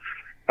Silvio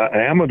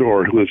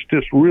Amador, who has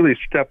just really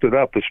stepped it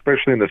up,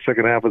 especially in the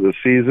second half of the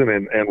season.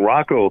 And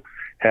Rocco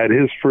had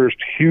his first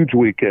huge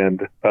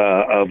weekend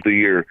of the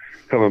year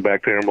coming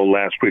back to Emerald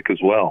last week as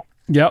well.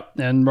 Yep,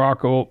 and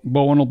Rocco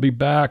Bowen will be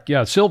back.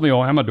 Yeah,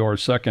 Silvio Amador,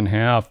 second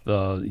half.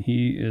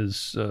 He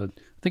is, I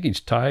think he's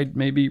tied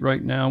maybe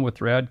right now with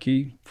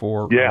Radke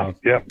for.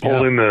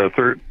 Holding the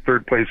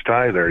third place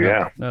tie there.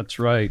 Yeah, that's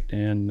right.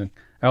 And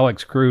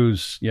Alex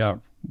Cruz,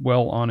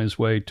 well on his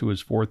way to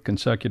his 4th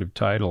consecutive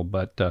title.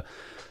 But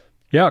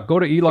go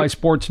to Eli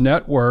Sports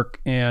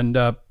Network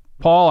and.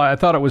 Paul, I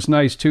thought it was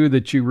nice, too,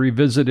 that you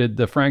revisited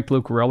the Frank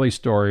Lucarelli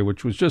story,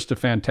 which was just a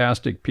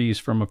fantastic piece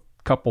from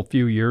a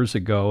few years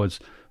ago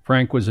as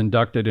Frank was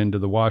inducted into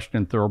the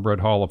Washington Thoroughbred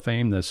Hall of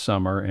Fame this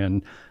summer.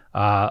 And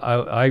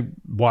I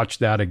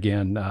watched that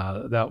again.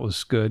 That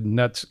was good, and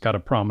that's got a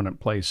prominent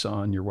place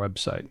on your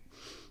website.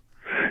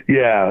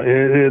 Yeah,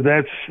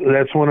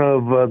 that's one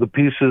of the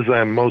pieces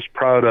I'm most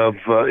proud of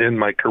in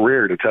my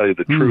career, to tell you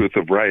the truth,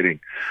 of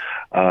writing.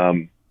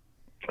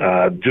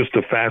 Just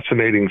a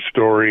fascinating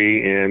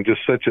story and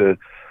just such a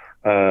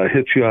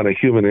hits you on a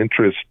human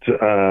interest.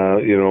 Not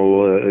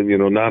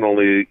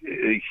only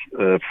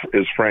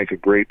is Frank a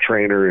great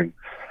trainer and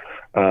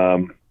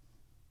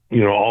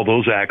all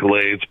those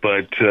accolades,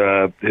 but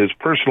his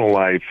personal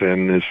life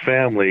and his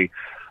family,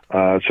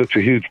 such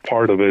a huge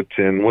part of it,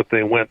 and what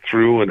they went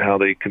through and how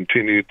they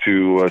continue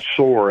to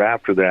soar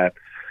after that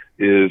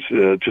is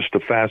just a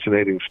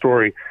fascinating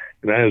story.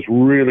 And I was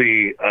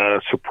really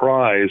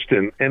surprised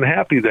and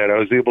happy that I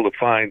was able to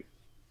find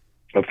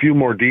a few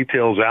more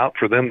details out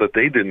for them that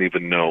they didn't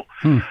even know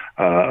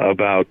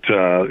about,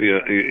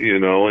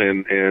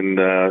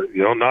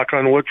 knock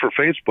on wood for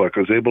Facebook. I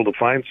was able to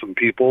find some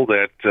people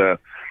that,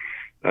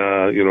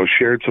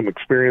 shared some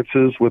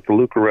experiences with the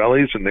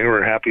Lucarellis, and they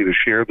were happy to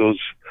share those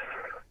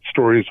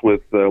stories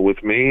with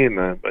me, and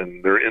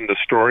they're in the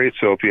story.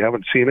 So if you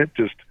haven't seen it,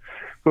 just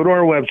go to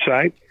our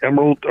website,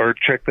 or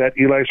check that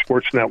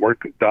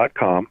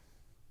EliSportsNetwork.com.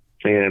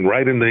 And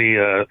right in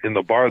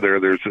the bar there,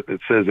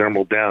 it says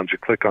Emerald Downs. You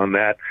click on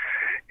that,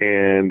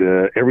 and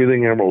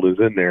everything Emerald is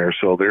in there.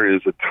 So there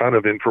is a ton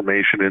of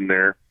information in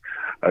there,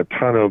 a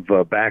ton of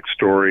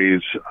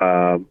backstories,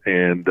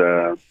 and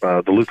the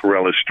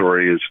Lucarella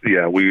story is,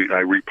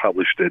 I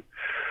republished it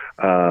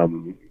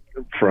from,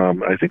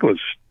 I think it was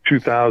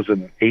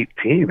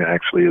 2018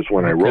 actually is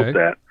when I wrote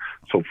that.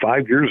 So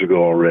 5 years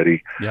ago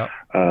already. Yeah.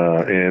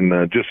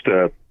 And just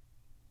a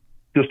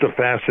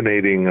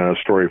fascinating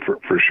story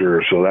for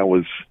sure. So that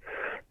was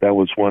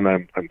one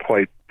I'm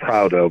quite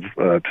proud of,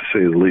 to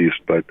say the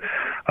least. But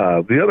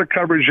the other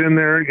coverage in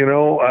there,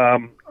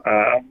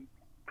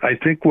 I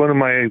think one of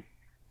my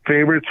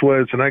favorites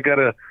was, and I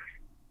gotta,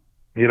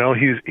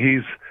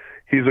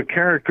 he's a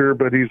character,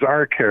 but he's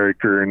our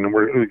character, and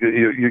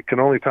you can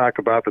only talk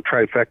about the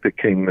trifecta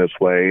king this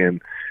way.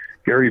 And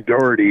Gary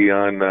Doherty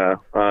on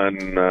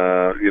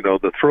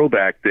the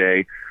throwback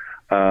day,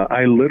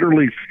 I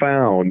literally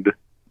found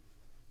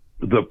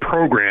the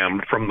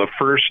program from the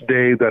first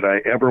day that I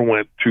ever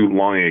went to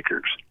Long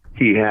Acres.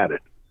 He had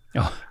it.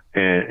 Oh.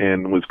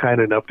 And was kind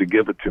enough to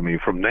give it to me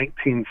from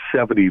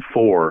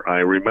 1974. I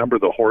remember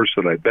the horse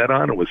that I bet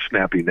on. It was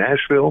Snappy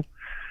Nashville.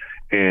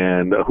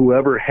 And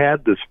whoever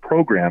had this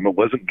program, it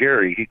wasn't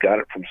Gary. He got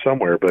it from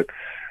somewhere, but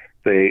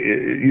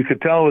you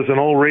could tell it was an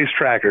old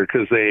racetracker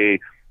because they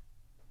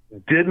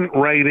didn't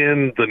write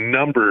in the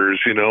numbers,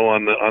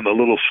 on the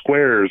little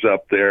squares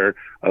up there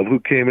of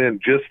who came in,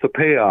 just the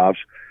payoffs.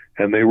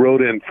 And they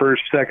wrote in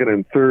first, second,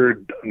 and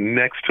third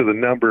next to the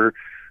number.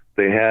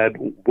 They had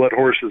what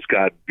horses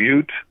got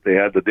Butte. They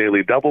had the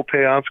daily double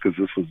payoffs because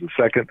this was the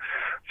second.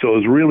 So it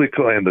was really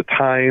cool. And the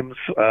times,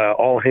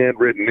 all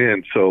handwritten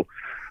in. So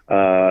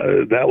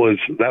that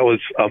was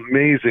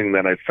amazing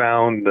that I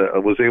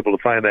was able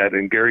to find that.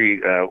 And Gary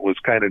was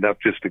kind enough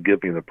just to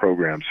give me the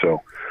program.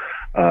 So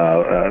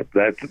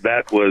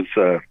that was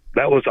a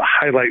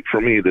highlight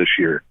for me this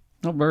year.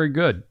 Oh, very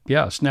good.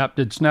 Yeah.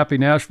 Did Snappy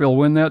Nashville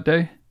win that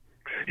day?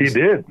 He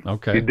did.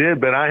 Okay. He did,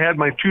 but I had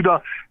my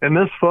 $2. And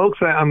this, folks,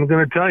 I'm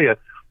going to tell you,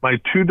 my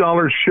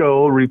 $2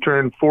 show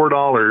returned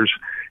 $4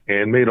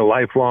 and made a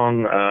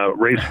lifelong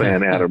race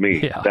fan out of me.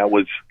 Yeah. That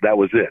was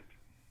it.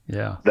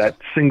 Yeah. That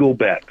single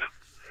bet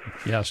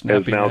has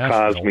now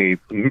caused me,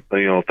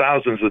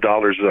 thousands of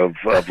dollars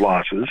of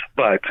losses,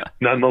 but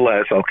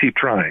nonetheless, I'll keep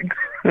trying.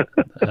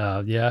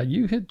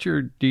 You hit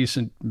your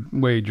decent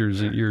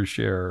wagers at your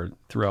share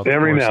throughout the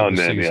every course now of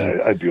the and then. season.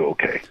 Yeah, I do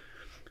okay.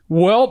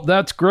 Well,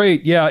 that's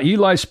great. Yeah,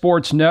 Eli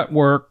Sports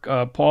Network.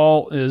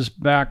 Paul is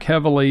back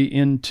heavily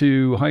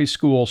into high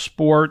school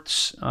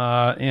sports,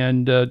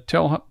 and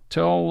tell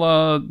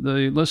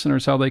the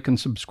listeners how they can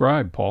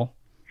subscribe, Paul.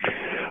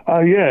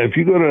 If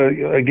you go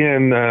to,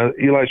 again,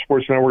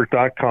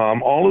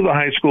 EliSportsNetwork.com, all of the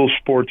high school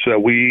sports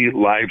that we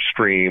live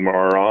stream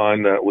are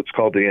on what's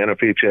called the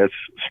NFHS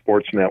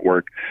Sports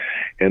Network,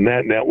 and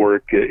that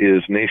network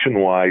is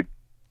nationwide.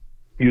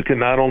 You can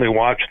not only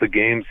watch the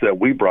games that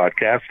we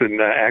broadcast,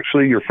 and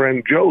actually your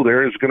friend Joe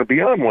there is going to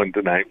be on one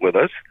tonight with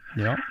us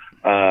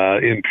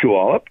in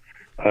Puyallup.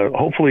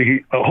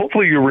 Hopefully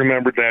you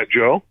remembered that,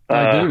 Joe.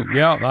 I do.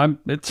 Yeah,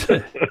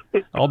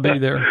 I'll be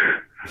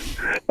there.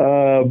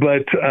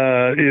 But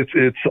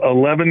it's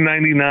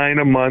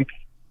 $11.99 a month,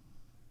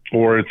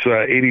 or it's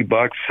 $80,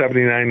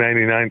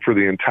 $79.99 for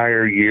the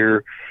entire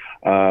year.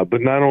 But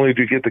not only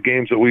do you get the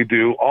games that we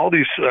do, all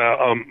these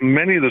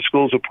many of the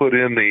schools have put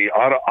in the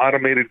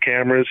automated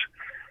cameras,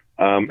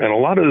 and a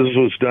lot of this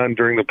was done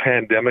during the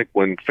pandemic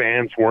when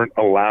fans weren't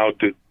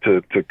allowed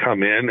to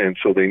come in, and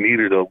so they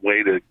needed a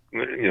way to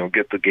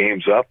get the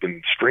games up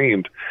and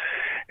streamed.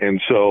 And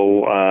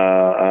so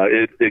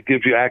it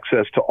gives you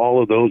access to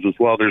all of those as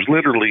well. There's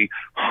literally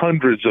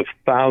hundreds of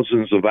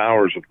thousands of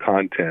hours of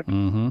content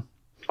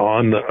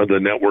on the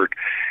network.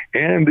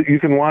 And you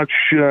can watch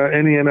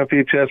any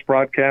NFHS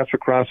broadcasts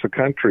across the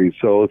country.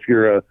 So if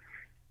you're a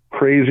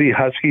crazy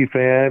Husky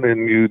fan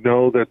and you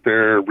know that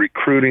they're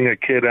recruiting a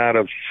kid out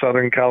of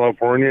Southern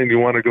California and you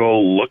want to go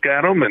look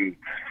at them and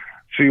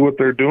see what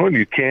they're doing,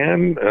 you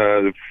can.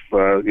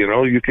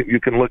 You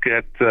can look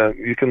at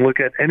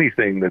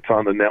anything that's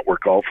on the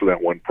network all for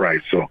that one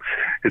price. So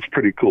it's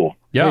pretty cool.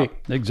 Yeah,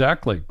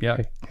 exactly.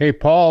 Yeah. Hey,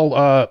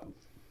 Paul.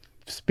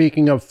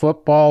 Speaking of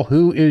football,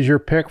 who is your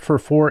pick for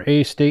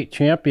 4A state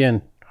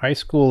champion high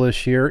school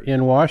this year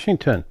in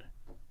Washington?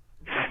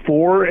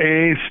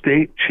 4A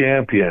state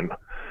champion.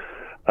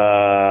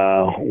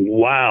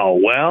 Wow.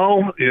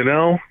 Well,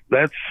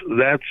 that's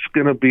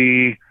going to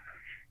be,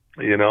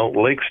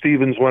 Lake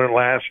Stevens won it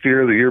last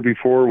year. The year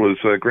before was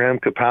Graham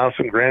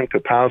Kapowsin. Graham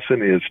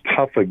Kapowsin is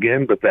tough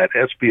again, but that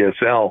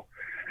SBSL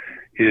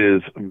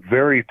is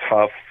very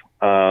tough.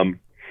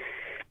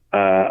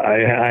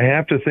 I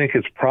have to think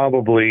it's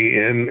probably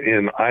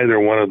in either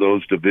one of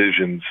those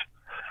divisions.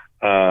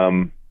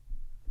 I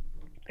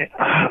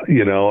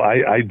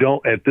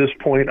don't, at this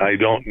point, I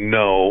don't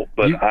know,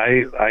 but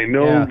I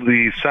know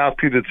the South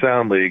Puget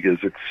Sound League is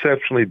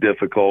exceptionally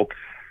difficult.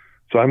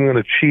 So I'm going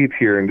to cheat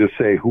here and just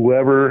say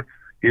whoever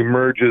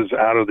emerges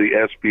out of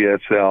the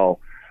SBSL,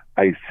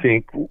 I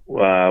think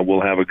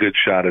will have a good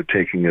shot at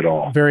taking it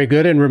all. Very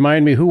good. And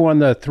remind me, who won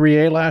the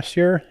 3A last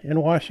year in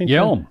Washington?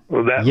 Yelm.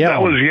 Well, that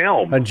was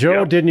Yelm.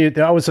 Joe, didn't you?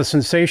 That was a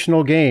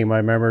sensational game. I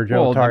remember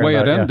Joe talking the way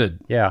about it ended.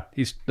 Yeah.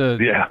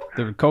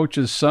 The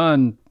coach's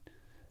son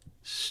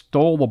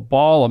stole the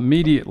ball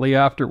immediately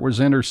after it was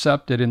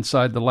intercepted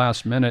inside the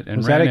last minute. And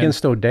was that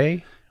against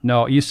O'Day?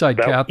 No, Eastside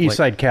Catholic.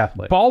 Eastside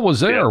Catholic. Paul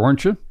was there,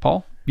 weren't you,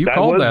 Paul? You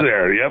called that. I was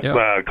there,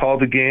 yep.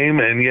 Called the game,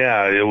 and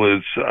it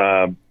was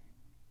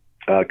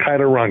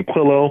Kyler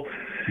Ronquillo.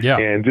 Yeah.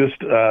 And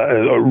just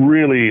a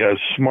really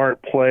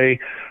smart play.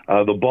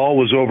 The ball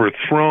was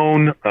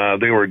overthrown.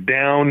 They were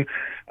down.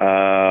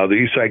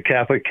 The Eastside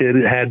Catholic kid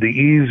had the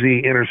easy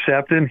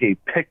interception. He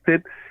picked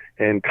it.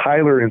 And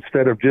Kyler,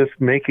 instead of just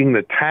making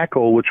the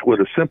tackle, which would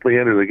have simply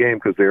ended the game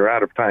because they were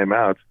out of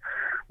timeouts,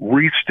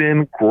 reached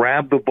in,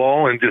 grabbed the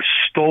ball, and just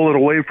stole it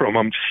away from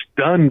him,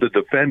 stunned the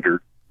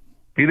defender.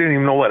 He didn't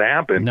even know what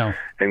happened. No.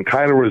 And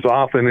Kyler was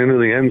off and into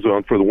the end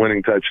zone for the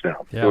winning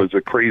touchdown. Yeah. It was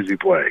a crazy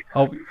play.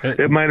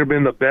 It might have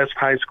been the best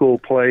high school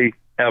play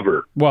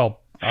ever. Well,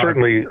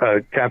 certainly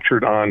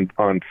captured on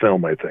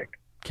film, I think.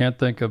 Can't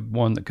think of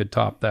one that could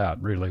top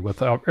that, really,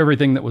 without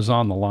everything that was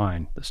on the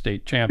line, the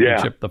state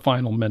championship, the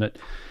final minute.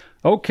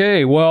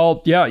 Okay,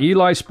 well,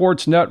 Eli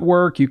Sports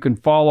Network. You can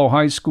follow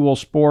high school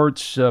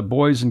sports,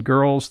 boys and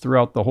girls,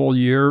 throughout the whole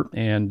year,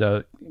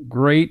 and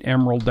great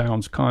Emerald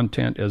Downs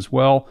content as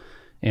well.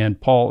 And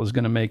Paul is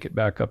going to make it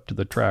back up to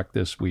the track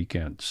this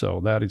weekend. So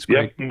that is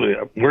great.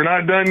 Yep, we're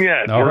not done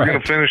yet. We're going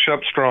to finish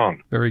up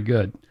strong. Very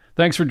good.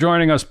 Thanks for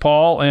joining us,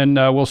 Paul, and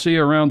we'll see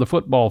you around the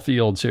football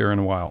fields here in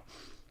a while.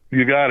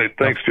 You got it.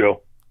 Thanks,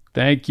 Joe.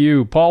 Thank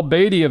you. Paul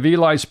Beattie of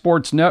Eli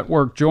Sports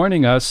Network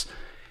joining us.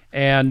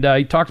 And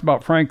he talked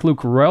about Frank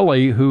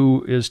Lucarelli,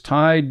 who is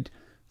tied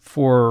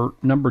for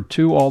number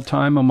 2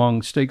 all-time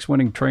among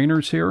stakes-winning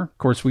trainers here. Of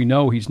course, we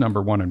know he's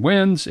number 1 in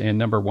wins and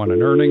number 1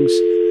 in earnings.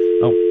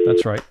 Oh,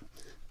 that's right.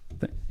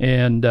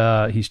 And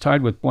he's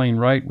tied with Blaine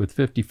Wright with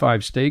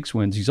 55 stakes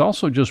wins. He's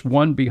also just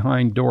one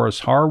behind Doris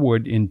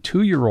Harwood in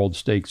 2-year-old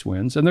stakes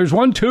wins. And there's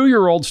one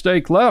 2-year-old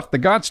stake left, the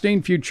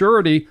Gottstein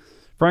Futurity.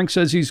 Frank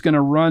says he's going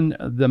to run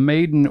the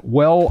maiden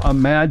Well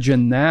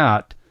Imagine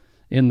That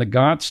in the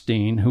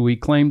Gottstein, who he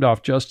claimed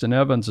off Justin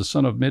Evans, the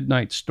son of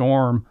Midnight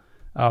Storm,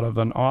 out of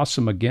an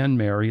Awesome Again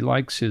mare. He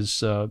likes his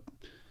the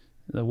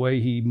way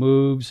he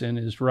moves and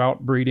his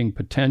route breeding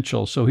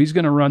potential. So he's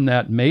going to run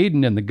that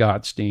maiden in the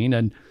Gottstein.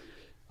 And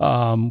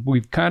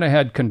we've kind of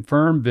had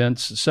confirmed,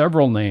 Vince,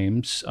 several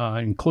names,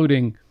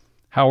 including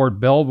Howard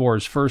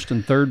Belvoir's first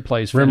and third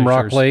place finishers.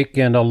 Rimrock Lake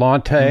and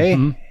Alante.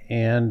 Mm-hmm.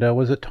 And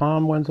was it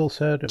Tom Wenzel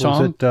said?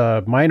 Tom? Was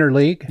it Minor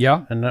League?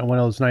 Yeah. And one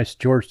of those nice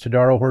George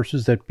Todaro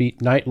horses that beat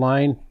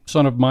Nightline.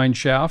 Son of Mine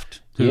Shaft.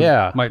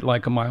 Might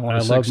like a mile on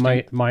a 60. I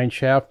love Mine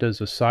Shaft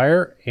as a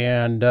sire.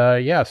 And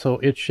so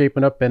it's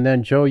shaping up. And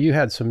then, Joe, you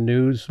had some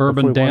news.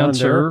 Bourbon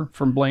Dancer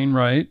from Blaine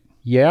Wright.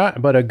 Yeah,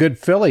 but a good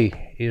filly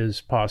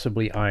is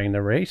possibly eyeing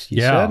the race,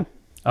 you said?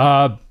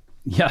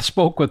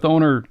 Spoke with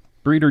owner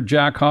breeder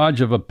Jack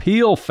Hodge of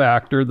Appeal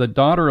Factor, the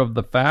daughter of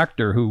the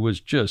Factor, who was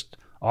just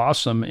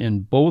awesome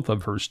in both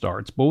of her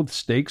starts, both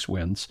stakes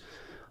wins.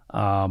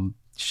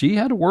 She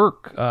had to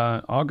work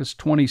August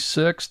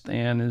 26th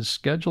and is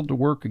scheduled to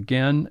work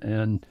again.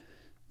 And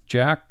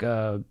Jack,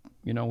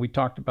 we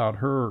talked about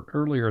her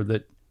earlier,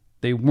 that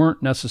they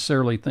weren't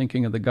necessarily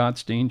thinking of the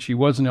Gottstein. She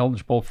wasn't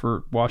eligible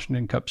for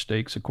Washington Cup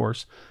Stakes, of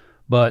course,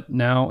 but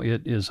now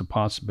it is a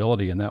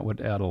possibility, and that would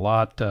add a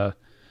lot.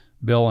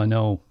 Bill, I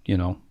know,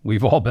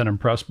 we've all been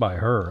impressed by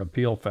her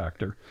Appeal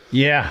Factor.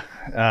 Yeah,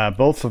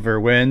 both of her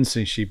wins,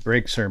 and she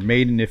breaks her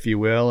maiden, if you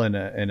will, in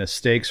a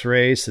stakes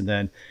race. And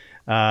then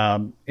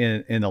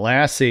in the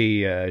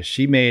Lassie,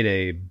 she made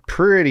a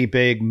pretty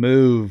big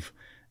move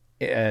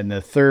in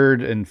the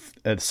third and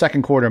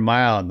second quarter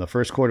mile, and the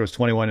first quarter was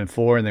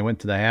 21-4, and they went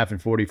to the half in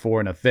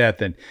 44 and a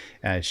fifth, and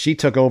she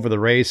took over the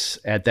race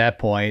at that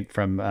point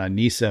from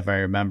Nisa, if I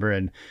remember,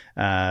 and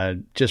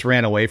just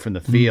ran away from the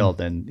field.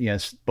 And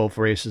yes, both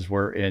races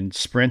were in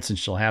sprints, and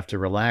she'll have to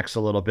relax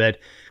a little bit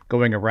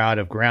going a route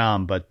of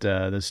ground. But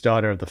this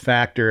daughter of the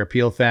Factor,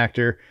 Appeal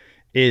Factor,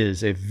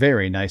 is a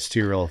very nice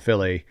 2-year-old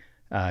filly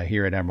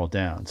here at Emerald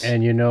Downs.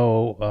 And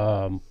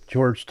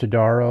George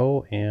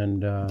Todaro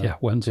and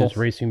Wenzel. His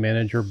racing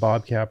manager,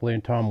 Bob Capley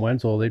and Tom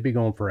Wenzel, they'd be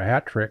going for a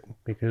hat trick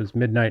because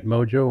Midnight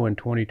Mojo in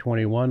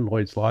 2021,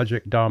 Lloyd's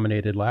Logic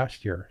dominated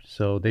last year.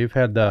 So they've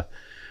had the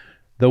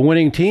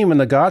winning team in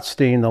the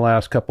Gottstein the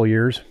last couple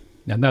years.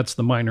 And that's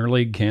the minor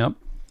league camp,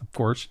 of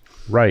course.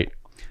 Right.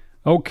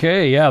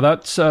 Okay, yeah,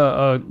 that's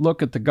a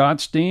look at the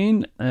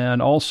Gottstein,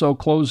 and also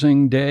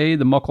closing day,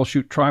 the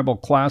Muckleshoot Tribal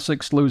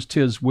Classics, Lose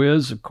Tiz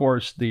Whiz, of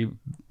course,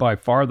 by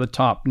far the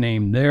top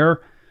name there.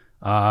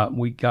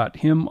 We got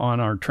him on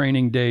our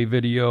training day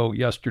video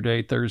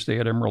yesterday, Thursday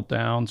at Emerald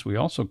Downs. We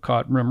also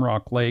caught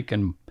Rimrock Lake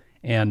and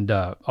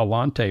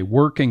Alante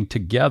working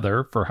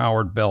together for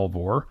Howard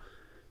Belvoir.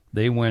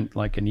 They went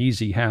like an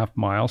easy half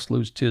mile.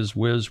 Lose Tiz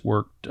Whiz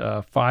worked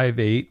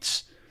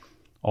 5/8.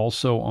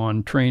 Also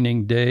on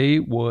training day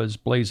was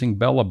Blazing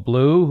Bella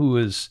Blue, who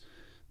is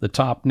the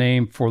top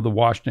name for the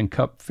Washington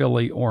Cup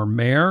filly or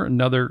mare.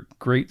 Another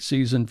great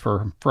season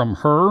from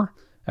her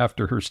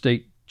after her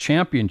state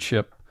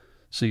championship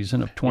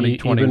season of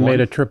 2021. Even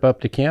made a trip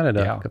up to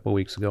Canada a couple of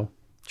weeks ago.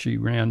 She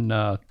ran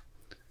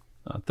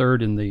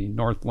third in the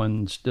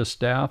Northlands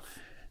Distaff.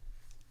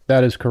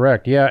 That is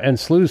correct. Yeah, and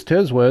Slews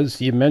Tiswas,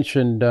 you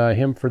mentioned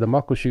him for the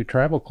Muckleshoot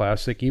Tribal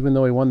Classic. Even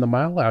though he won the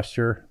mile last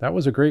year, that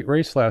was a great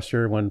race last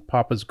year when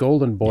Papa's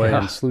Golden Boy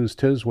and Slews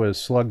Tiswas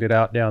slugged it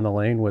out down the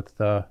lane with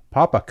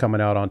Papa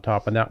coming out on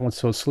top in that one.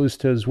 So Slews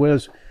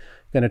Tiswas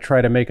going to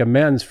try to make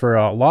amends for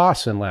a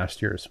loss in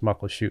last year's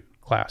Muckleshoot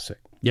Classic.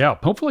 Yeah,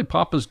 hopefully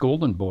Papa's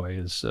Golden Boy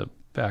is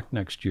back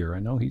next year. I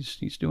know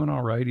he's doing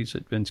all right. He's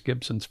at Vince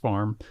Gibson's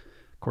farm.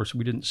 Of course,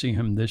 we didn't see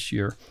him this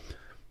year.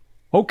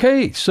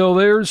 Okay, so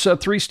there's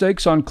 3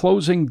 stakes on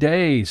closing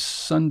day,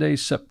 Sunday,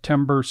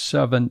 September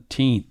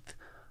 17th.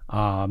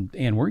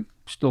 And we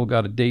still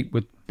got a date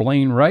with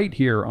Blaine Wright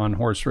here on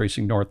Horse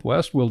Racing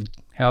Northwest. We'll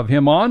have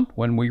him on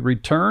when we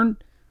return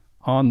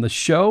on the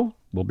show.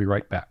 We'll be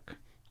right back.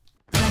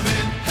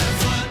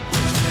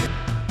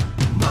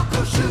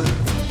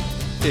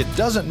 It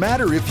doesn't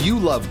matter if you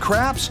love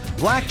craps,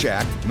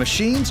 blackjack,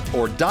 machines,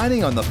 or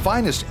dining on the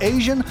finest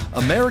Asian,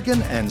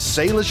 American, and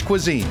Salish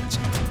cuisines.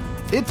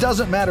 It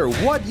doesn't matter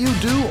what you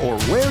do or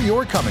where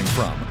you're coming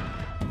from.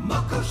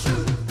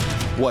 Muckleshoot.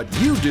 What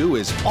you do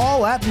is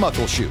all at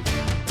Muckleshoot.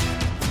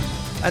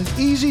 An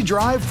easy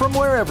drive from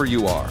wherever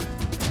you are.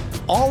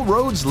 All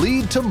roads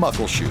lead to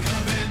Muckleshoot.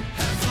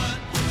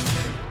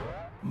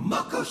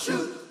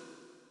 Muckleshoot.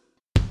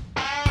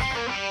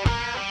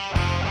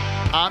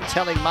 I'm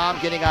Telling Mom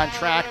getting on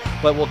track,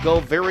 but will go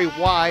very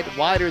wide,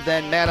 wider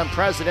than Madam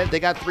President. They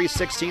got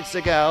 3/16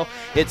 to go.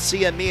 It's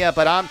Sia Mia,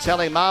 but I'm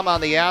Telling Mom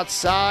on the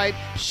outside.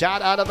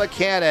 Shot out of a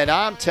cannon.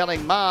 I'm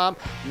Telling Mom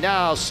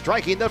now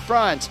striking the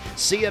front.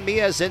 Sia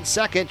Mia's in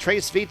second.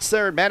 Trace Feet's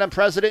third. Madam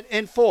President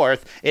in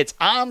fourth. It's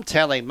I'm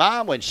Telling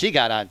Mom. When she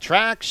got on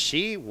track,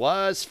 she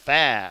was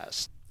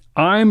fast.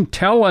 I'm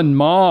Telling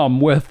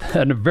Mom with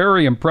a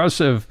very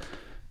impressive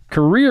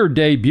career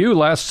debut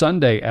last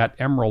Sunday at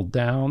Emerald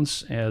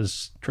Downs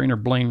as trainer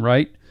Blaine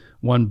Wright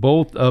won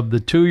both of the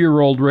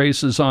 2-year-old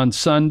races on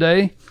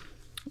Sunday,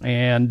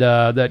 and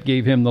that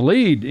gave him the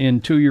lead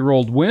in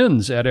 2-year-old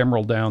wins at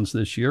Emerald Downs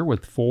this year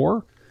with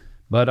 4.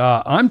 But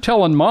I'm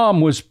Telling Mom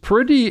was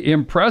pretty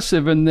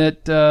impressive in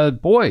that,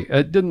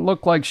 it didn't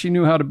look like she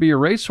knew how to be a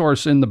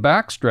racehorse on the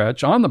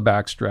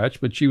backstretch,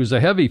 but she was a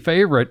heavy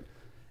favorite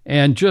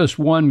and just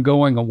won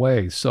going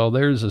away. So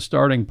there's a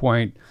starting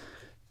point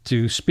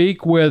to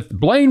speak with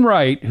Blaine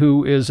Wright,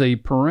 who is a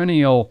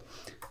perennial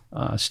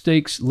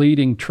stakes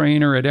leading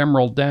trainer at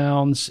Emerald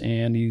Downs,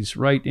 and he's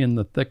right in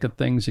the thick of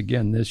things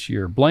again this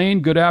year.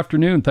 Blaine, good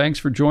afternoon. Thanks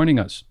for joining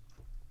us.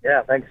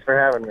 Yeah, thanks for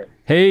having me.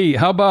 Hey,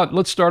 how about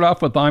let's start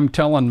off with I'm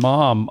Telling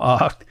Mom.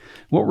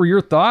 What were your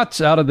thoughts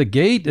out of the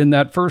gate in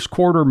that first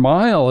quarter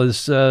mile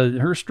as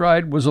her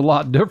stride was a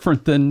lot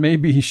different than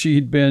maybe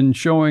she'd been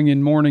showing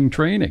in morning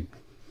training?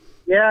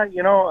 Yeah,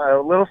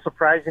 a little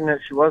surprising that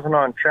she wasn't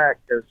on track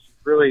because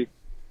really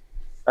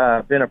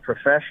been a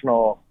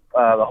professional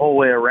the whole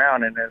way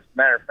around, and as a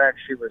matter of fact,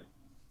 she was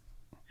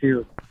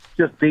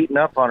just beating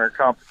up on her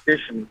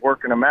competition,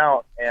 working them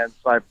out, and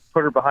so I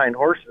put her behind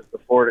horses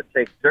before to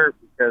take dirt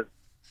because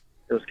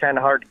it was kind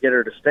of hard to get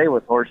her to stay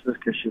with horses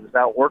because she was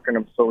out working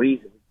them so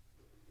easy,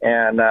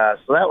 and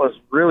so that was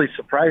really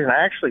surprising.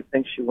 I actually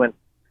think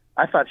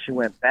I thought she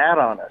went bad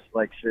on us,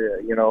 like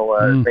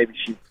maybe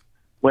she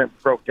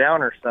broke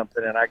down or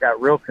something, and I got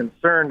real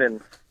concerned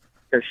and.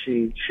 Because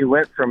she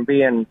went from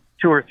being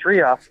 2 or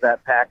 3 off of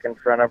that pack in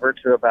front of her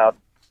to about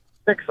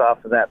 6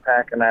 off of that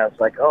pack, and I was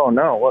like, oh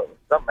no,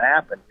 something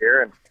happened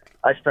here, and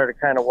I started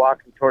kind of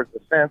walking towards the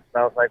fence,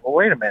 and I was like, well,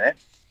 wait a minute,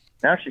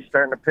 now she's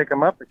starting to pick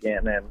them up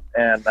again.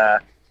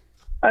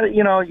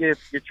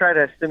 You try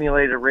to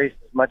stimulate a race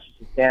as much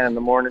as you can in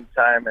the morning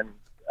time, and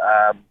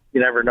you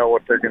never know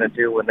what they're going to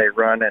do when they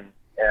run.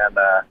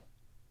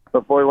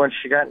 But boy, once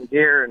she got in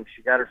gear and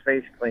she got her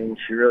face clean,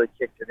 she really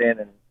kicked it in.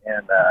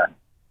 And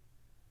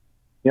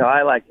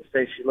I like to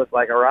say she looked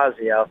like a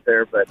Rozzy out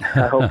there, but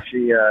I hope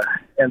she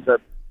ends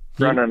up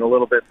running a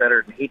little bit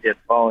better than he did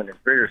following his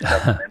breeders'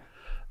 coming in.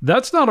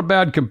 That's not a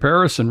bad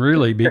comparison,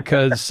 really,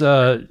 because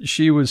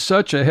she was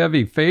such a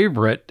heavy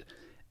favorite.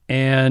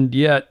 And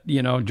yet,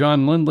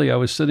 John Lindley, I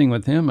was sitting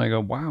with him. I go,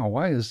 wow,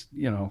 why is,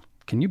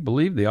 can you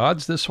believe the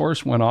odds this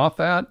horse went off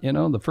at,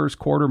 the first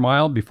quarter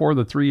mile before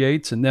the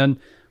 3/8? And then,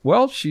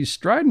 well, she's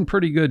striding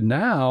pretty good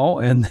now.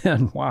 And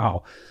then,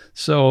 wow.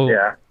 So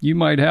you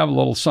might have a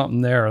little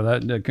something there.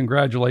 That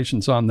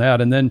congratulations on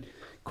that. And then,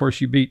 of course,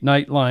 you beat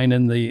Nightline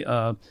in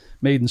the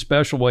maiden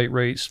special weight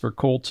race for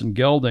colts and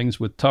geldings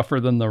with Tougher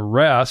Than the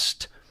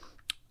Rest.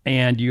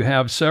 And you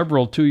have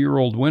several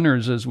 2-year-old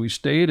winners, as we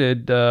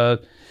stated.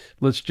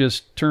 Let's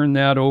just turn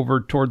that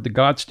over toward the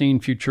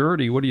Gottstein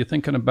Futurity. What are you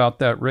thinking about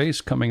that race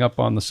coming up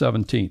on the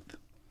 17th?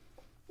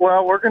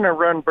 Well, we're going to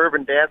run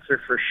Bourbon Dancer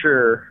for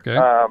sure. Okay.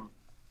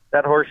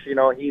 That horse, he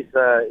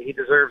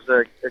deserves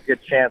a good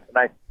chance,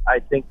 and I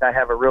think I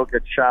have a real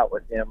good shot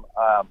with him.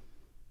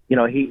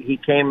 He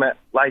came at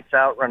lights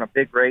out, run a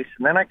big race,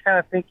 and then I kind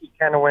of think he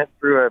kind of went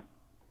through a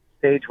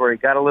stage where he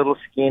got a little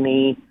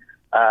skinny.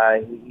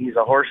 He's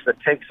a horse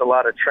that takes a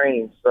lot of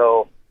training,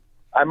 so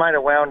I might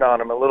have wound on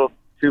him a little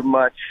too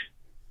much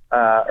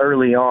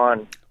early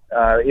on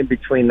in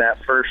between that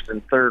first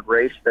and third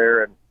race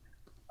there. And,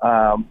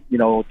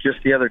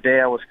 just the other day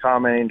I was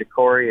commenting to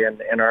Corey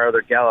and our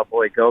other Gallup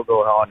boy Gogo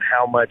on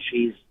how much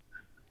he's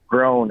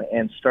grown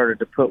and started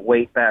to put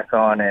weight back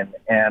on. And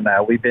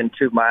we've been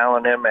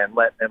 2-miling him and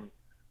letting him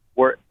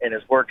work in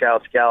his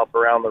workouts, gallop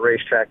around the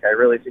racetrack. I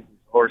really think he's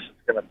a horse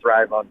that's going to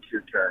thrive on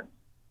 2 turns.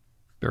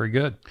 Very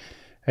good.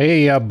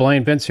 Hey,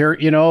 Blaine, Vince here.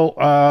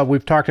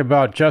 We've talked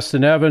about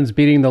Justin Evans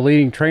beating the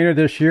leading trainer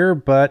this year,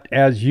 but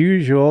as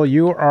usual,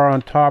 you are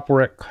on top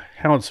where it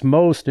counts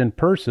most in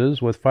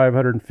purses with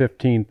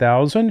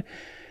 $515,000.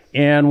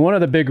 And one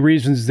of the big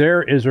reasons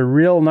there is a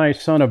real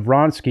nice son of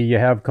Vronsky you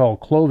have called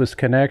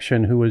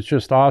Clovisconnection, who was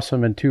just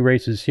awesome in 2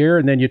 races here.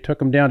 And then you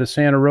took him down to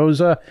Santa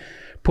Rosa,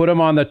 put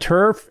him on the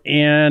turf,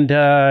 and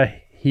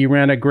he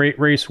ran a great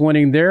race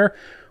winning there.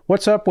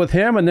 What's up with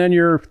him? And then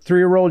your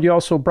 3-year-old you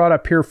also brought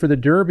up here for the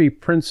Derby,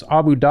 Prince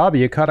Abu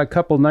Dhabi. You caught a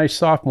couple nice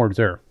sophomores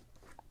there.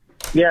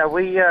 Yeah,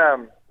 we,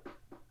 to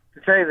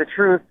tell you the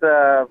truth,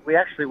 we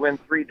actually win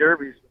 3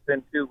 Derbies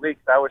within 2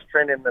 weeks. I was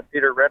training the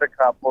Peter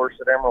Redekop horse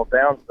at Emerald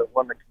Downs that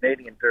won the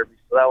Canadian Derby,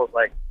 so that was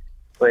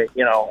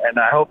and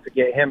I hope to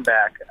get him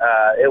back.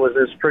 It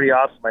was pretty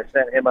awesome. I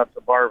sent him up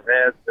to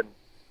Barvez, and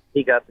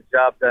he got the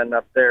job done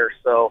up there,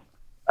 so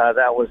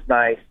that was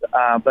nice.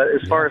 But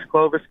as far as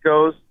Clovis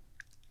goes,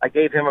 I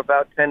gave him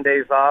about 10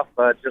 days off,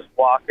 just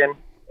walking,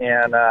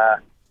 and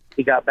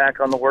he got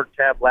back on the work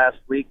tab last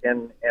week,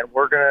 and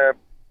we're going to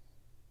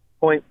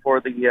point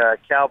for the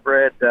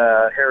Calbred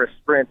Harris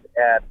Sprint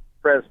at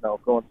Fresno,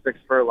 going 6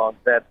 furlongs.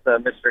 That's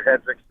Mr.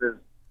 Hedrick's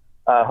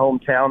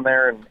hometown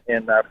there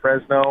in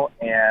Fresno,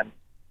 and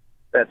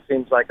that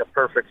seems like a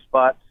perfect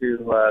spot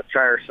to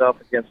try herself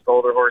against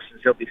older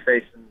horses. He'll be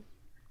facing,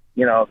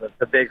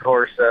 the big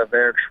horse of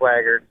Eric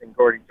Schwagert and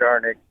Gordy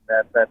Jarnick,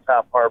 that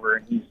Top Harbor,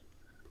 and he's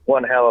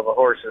one hell of a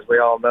horse, as we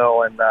all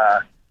know. And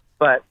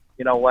but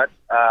you know what?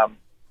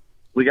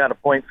 We got a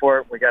point for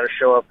it. We got to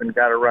show up and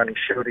got to run. He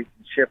showed he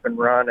can ship and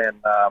run. And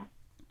at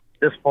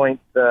this point,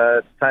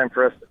 it's time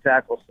for us to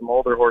tackle some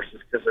older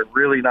horses because they're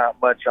really not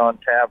much on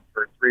tab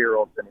for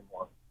 3-year-olds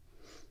anymore.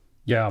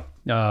 Yeah.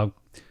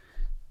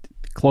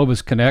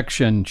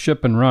 Clovisconnection,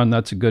 ship and run,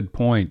 that's a good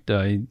point.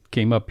 He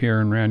came up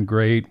here and ran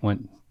great,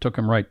 took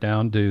him right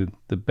down to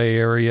the Bay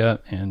Area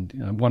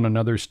and won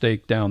another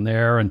stake down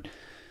there and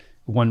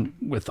won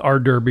with our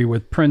Derby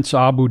with Prince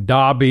Abu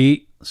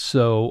Dhabi.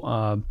 So,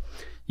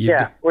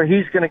 well,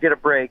 he's going to get a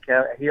break.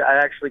 I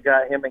actually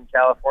got him in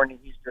California.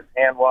 He's just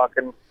hand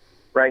walking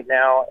right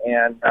now,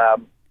 and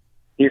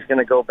he's going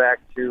to go back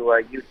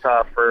to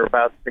Utah for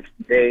about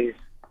 60 days,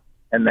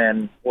 and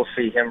then we'll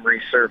see him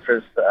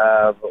resurface.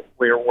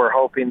 We're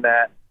hoping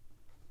that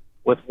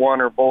with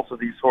one or both of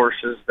these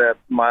horses, that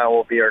mile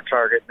will be our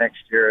target next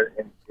year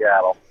in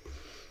Seattle.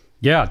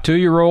 Yeah,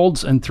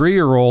 2-year-olds and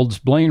 3-year-olds.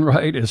 Blaine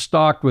Wright is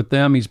stocked with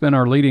them. He's been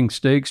our leading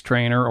stakes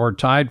trainer, or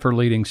tied for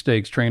leading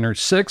stakes trainer,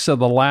 6 of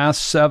the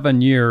last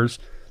 7 years.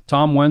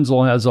 Tom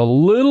Wenzel has a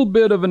little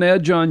bit of an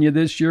edge on you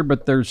this year,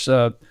 but there's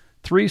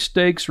 3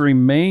 stakes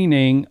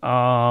remaining.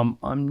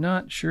 I'm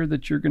not sure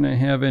that you're going to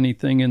have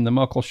anything in the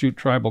Muckleshoot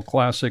Tribal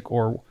Classic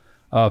or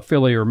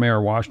Philly or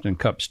Mayor Washington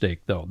Cup stake,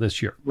 though,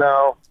 this year.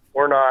 No,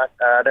 we're not.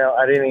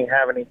 I didn't even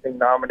have anything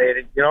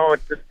nominated.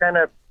 It's just kind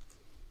of,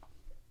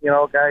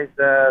 guys,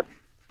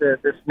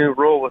 this new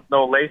rule with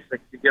no LASIK,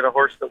 you get a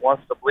horse that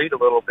wants to bleed a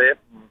little bit,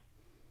 and,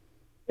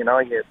 you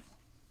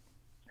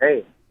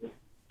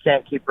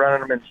can't keep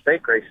running them in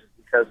stake races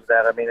because of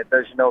that. I mean, it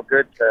does you no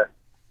good to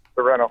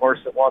to run a horse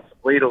that wants to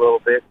bleed a little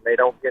bit, and they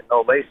don't get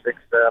no Lasix.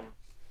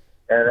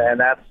 And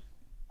that's,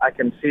 I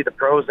can see the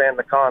pros and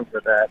the cons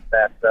of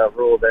that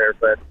rule there.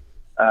 But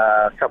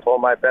a couple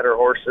of my better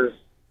horses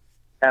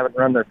haven't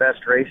run their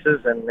best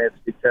races, and it's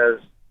because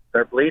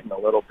they're bleeding a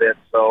little bit.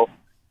 So,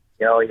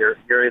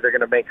 you're either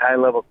going to make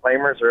high-level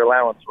claimers or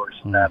allowance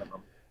horses out of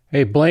them.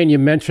 Hey, Blaine, you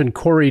mentioned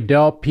Corey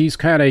Delp. He's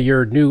kind of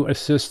your new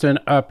assistant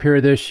up here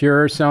this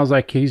year. Sounds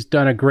like he's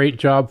done a great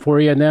job for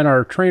you. And then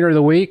our trainer of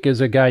the week is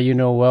a guy you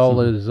know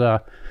well, is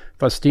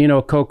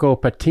Faustino Coco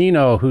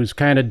Patino, who's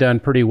kind of done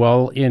pretty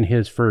well in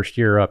his first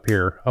year up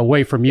here,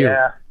 away from you.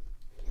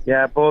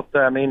 Yeah, both.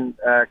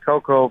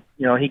 Coco,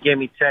 he gave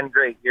me 10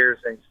 great years,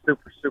 and he's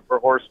super, super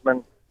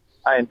horseman.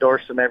 I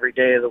endorse him every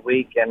day of the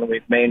week, and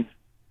we've made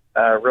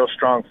real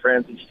strong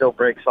friends. He still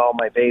breaks all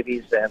my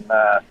babies, and,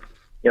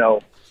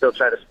 still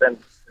try to spend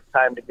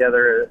time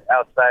together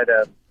outside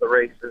of the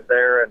races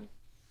there. And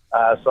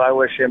so I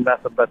wish him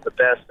nothing but the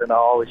best, and I'll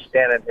always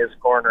stand in his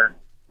corner.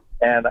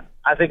 And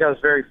I think I was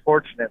very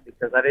fortunate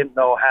because I didn't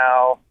know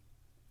how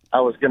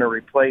I was going to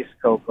replace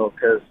Coco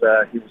because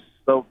he was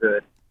so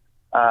good.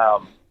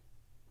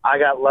 I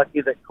got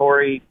lucky that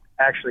Corey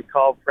actually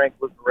called Frank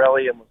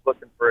Lucarelli and was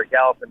looking for a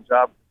galloping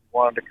job because he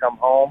wanted to come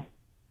home.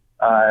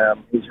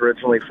 He's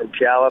originally from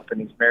Gallup, and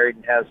he's married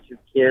and has 2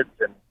 kids.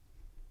 And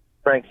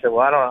Frank said,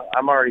 well,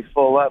 I'm already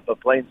full up,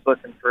 but Blaine's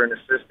looking for an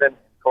assistant.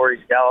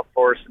 Corey's galloped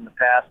for us in the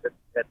past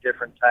at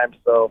different times,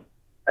 so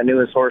I knew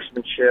his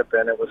horsemanship,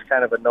 and it was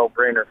kind of a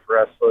no-brainer for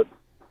us. So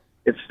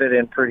it's fit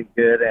in pretty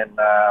good, and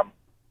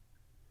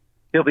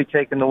he'll be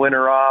taking the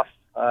winter off.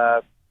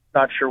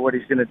 Not sure what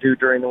he's going to do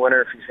during the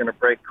winter, if he's going to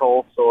break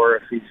colts or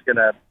if he's going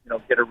to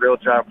get a real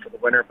job for the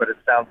winter, but it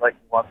sounds like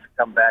he wants to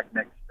come back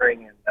next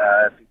spring,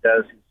 and if he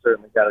does, he's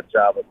certainly got a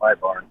job at my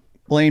barn.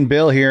 Blaine,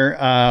 Bill here.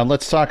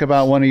 Let's talk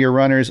about one of your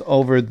runners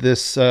over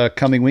this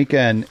coming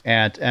weekend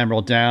at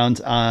Emerald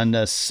Downs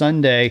on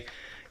Sunday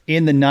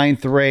in the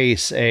 9th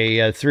race,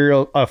 a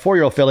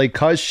 4-year-old filly,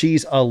 Cause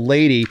She's a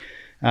Lady.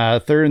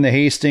 3rd in the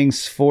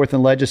Hastings, 4th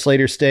in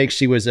Legislator Stakes.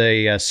 She was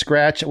a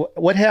scratch.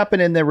 What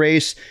happened in the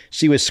race?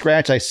 She was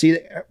scratched. I see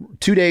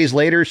 2 days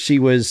later she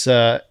was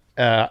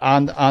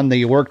on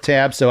the work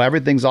tab, so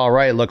everything's all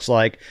right, it looks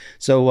like.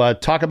 So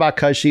talk about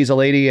Cause She's a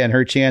Lady and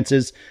her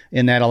chances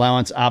in that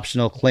allowance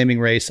optional claiming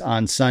race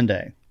on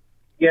Sunday.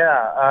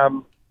 Yeah,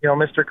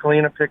 Mr.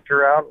 Kalina picked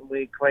her out, and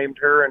we claimed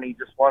her, and he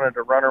just wanted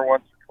to run her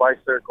once or twice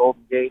there at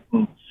Golden Gate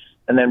and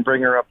then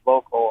bring her up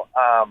local.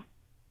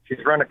 She's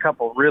run a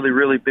couple really,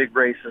 really big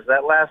races.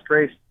 That last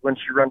race when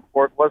she ran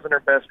 4th wasn't her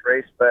best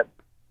race, but,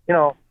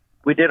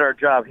 we did our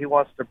job. He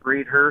wants to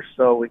breed her,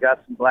 so we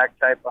got some black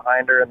type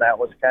behind her, and that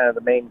was kind of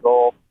the main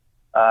goal.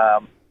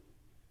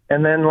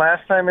 And then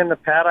last time in the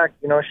paddock,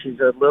 she's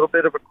a little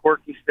bit of a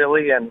quirky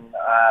filly, and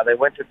they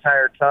went to tie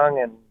her tongue,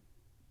 and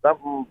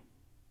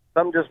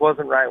something just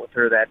wasn't right with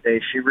her that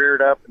day. She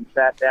reared up and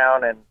sat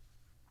down, and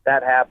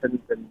that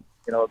happens, and,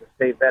 the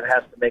state vet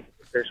has to make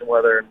a decision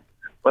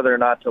whether or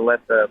not to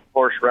let the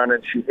horse run,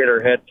 and she hit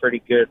her head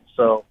pretty good.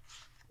 So,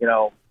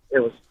 it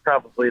was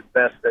probably the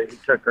best that he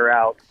took her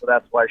out. So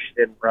that's why she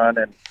didn't run.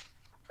 And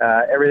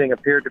everything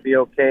appeared to be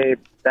okay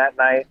that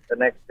night, the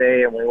next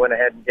day, and we went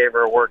ahead and gave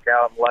her a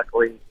workout. And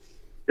luckily,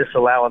 this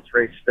allowance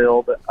race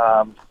filled.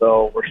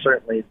 So we're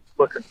certainly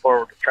looking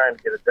forward to trying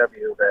to get a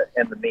W to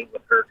end the meet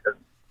with her because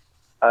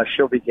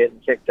she'll be getting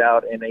kicked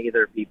out and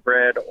either be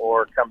bred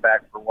or come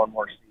back for one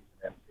more season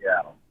in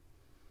Seattle.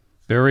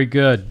 Very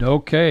good.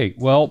 Okay.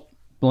 Well,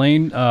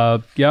 Blaine,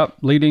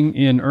 leading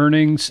in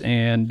earnings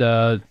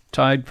and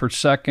tied for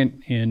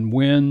 2nd in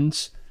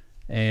wins,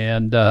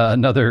 and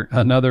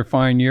another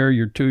fine year.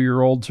 Your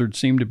 2-year-olds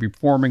seem to be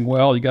performing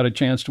well. You got a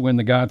chance to win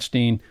the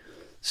Gottstein,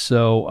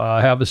 so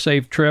have a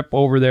safe trip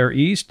over there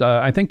east.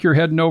 I think you're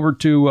heading over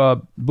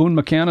to Boone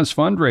McKenna's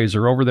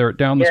fundraiser over there at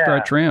Down the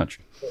Stretch Ranch.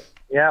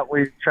 Yeah,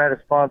 we try to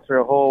sponsor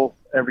a hole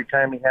every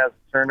time he has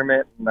a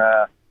tournament, and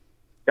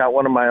got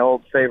one of my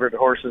old favorite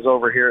horses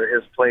over here at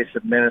his place,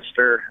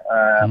 Administer.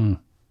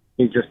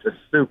 He's just a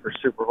super,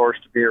 super horse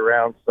to be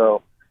around.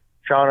 So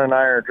Sean and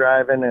I are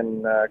driving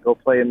and go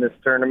play in this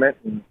tournament,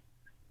 and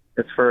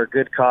it's for a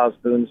good cause.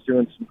 Boone's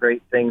doing some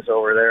great things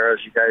over there, as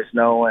you guys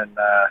know, and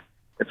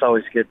it's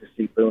always good to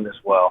see Boone as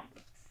well.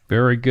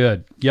 Very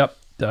good. Yep.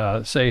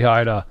 Say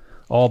hi to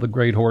all the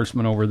great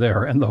horsemen over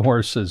there and the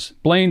horses.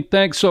 Blaine,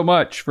 thanks so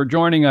much for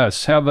joining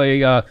us. Have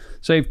a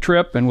safe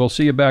trip, and we'll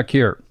see you back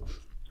here.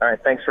 All right.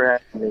 Thanks for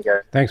having me,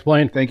 guys. Thanks,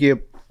 Blaine. Thank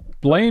you.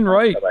 Blaine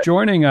Wright Bye-bye.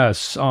 joining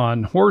us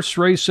on Horse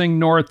Racing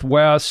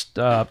Northwest.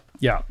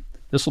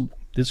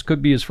 This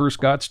could be his first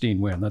Gottstein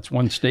win. That's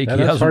one stake he hasn't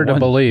won. That's hard to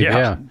believe,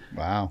 yeah.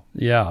 Wow.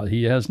 Yeah,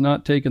 he has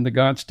not taken the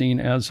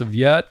Gottstein as of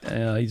yet.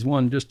 He's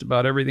won just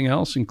about everything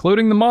else,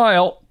 including the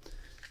mile.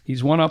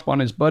 He's one up on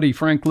his buddy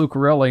Frank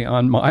Lucarelli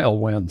on mile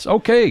wins.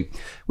 Okay,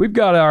 we've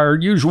got our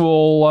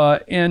usual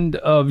end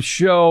of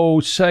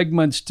show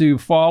segments to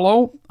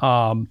follow.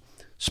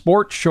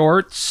 Sports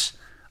shorts.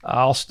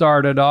 I'll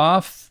start it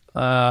off.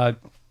 Guys,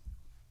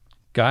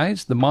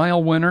 the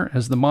mile winner,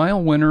 has the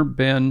mile winner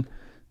been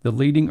the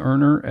leading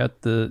earner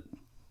at the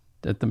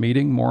at the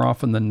meeting more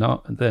often than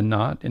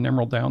not in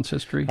Emerald Downs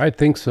history? I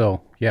think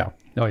so. Yeah.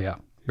 Oh yeah.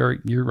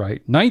 You're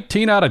right.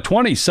 19 out of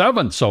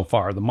 27 so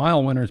far. The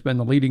mile winner has been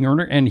the leading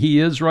earner, and he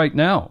is right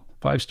now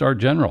 5-star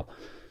general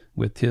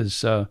with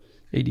his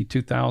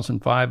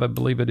 82,005, I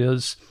believe it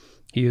is.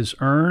 He has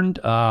earned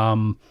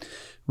Rimrock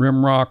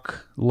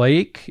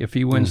Lake. If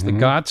he wins the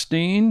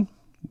Gottstein,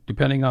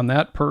 depending on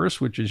that purse,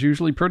 which is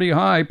usually pretty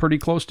high, pretty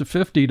close to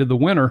 50 to the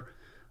winner,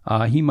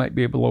 he might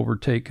be able to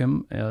overtake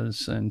him.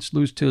 And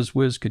Sleuth Tiz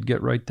Wiz could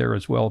get right there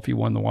as well if he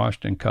won the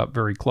Washington Cup.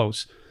 Very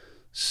close.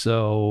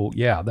 So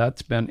yeah,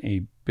 that's been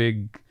a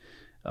big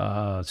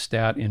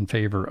stat in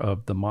favor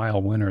of the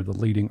mile winner, the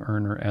leading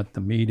earner at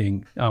the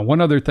meeting. One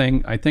other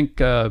thing, I think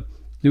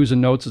News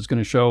and Notes is going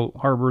to show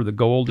Harbor the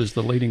Gold is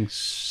the leading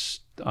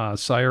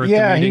sire at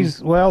the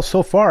meeting.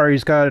 So far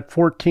he's got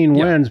 14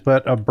 wins,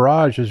 but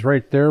Abraj is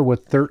right there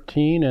with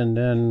 13, and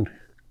then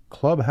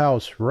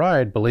Clubhouse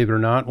Ride, believe it or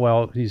not,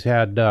 well, he's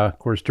had, of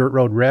course, Dirt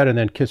Road Red, and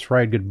then Kiss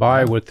Ride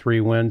Goodbye with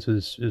 3 wins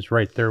is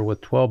right there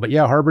with 12. But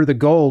yeah, Harbor the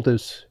Gold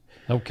is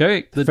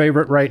the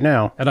favorite right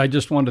now. And I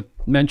just wanted to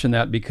mention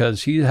that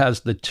because he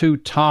has the 2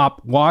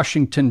 top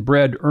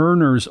Washington-bred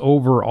earners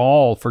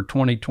overall for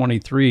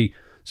 2023.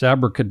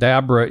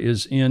 Zabracadabra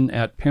is in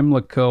at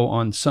Pimlico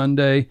on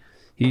Sunday.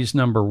 He's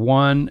number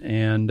 1,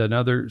 and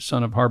another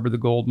son of Harbor the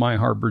Gold, My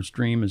Harbor's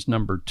Dream, is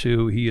number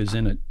 2. He is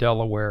in at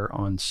Delaware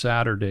on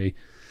Saturday.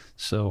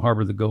 So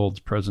Harbor the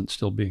Gold's presence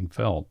still being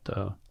felt.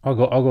 I'll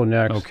go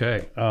next.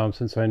 Okay.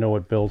 Since I know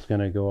what Bill's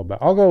going to go about.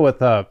 I'll go with,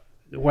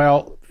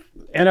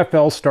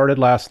 NFL started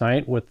last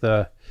night with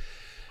the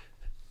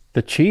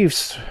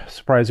Chiefs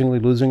surprisingly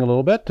losing a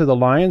little bit to the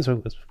Lions.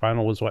 The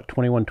final was,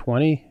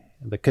 21-20?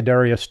 The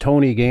Kadarius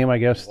Toney game, I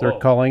guess they're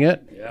calling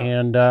it. Yeah.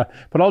 And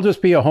but I'll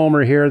just be a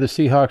homer here. The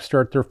Seahawks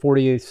start their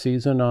 48th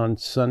season on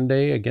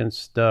Sunday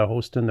against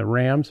hosting the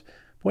Rams.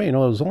 Boy, it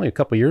was only a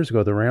couple years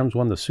ago the Rams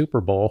won the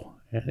Super Bowl,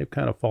 and they've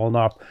kind of fallen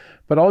off.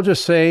 But I'll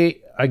just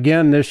say,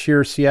 again, this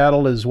year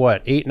Seattle is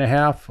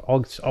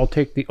 8.5? I'll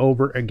take the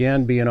over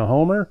again, being a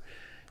homer.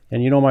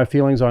 And you know my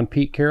feelings on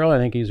Pete Carroll. I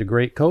think he's a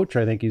great coach.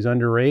 I think he's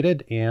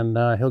underrated, and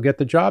he'll get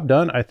the job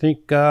done. I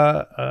think,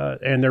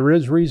 and there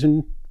is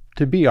reason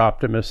to be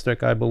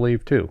optimistic, I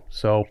believe, too.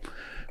 So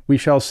we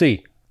shall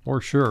see. For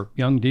sure.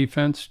 Young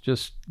defense,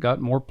 just got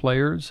more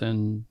players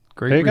and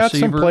great receivers. They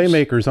got some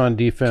playmakers on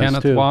defense,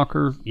 Kenneth too.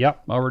 Walker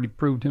already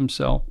proved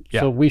himself.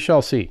 So we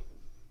shall see.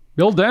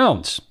 Bill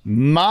Downs.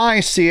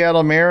 My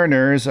Seattle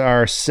Mariners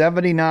are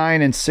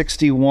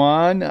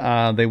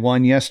 79-61. They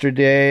won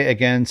yesterday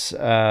against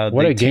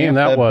the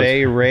Tampa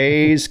Bay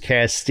Rays.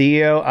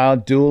 Castillo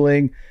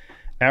out-dueling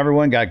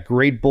everyone. Got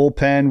great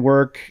bullpen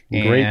work.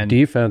 Great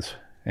defense.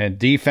 And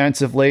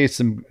defensively,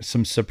 some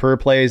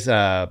superb plays.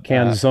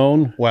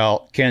 Canzone.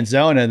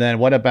 Canzone. And then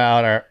what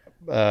about our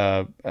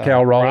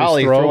Cal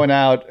Raleigh throwing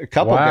out a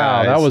couple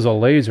guys? Wow, that was a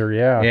laser,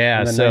 Yeah,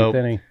 in the ninth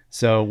inning.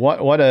 So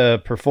what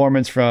a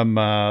performance from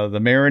the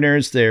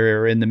Mariners.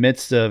 They're in the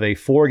midst of a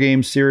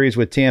 4-game series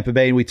with Tampa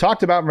Bay. And we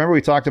talked about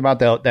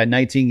that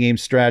 19-game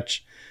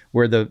stretch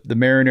where the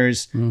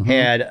Mariners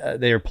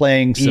they were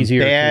playing some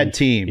bad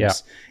teams. Yeah.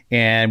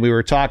 And we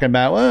were talking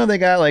about, they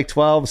got like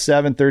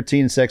 12-7,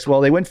 13-6.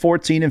 Well, they went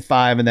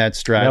 14-5 in that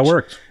stretch.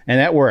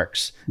 That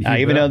works.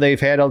 Even though they've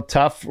had a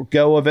tough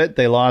go of it,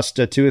 they lost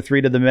 2 or 3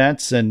 to the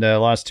Mets and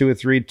lost 2 or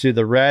 3 to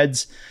the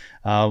Reds.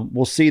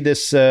 We'll see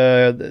this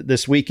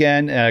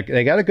weekend.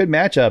 They got a good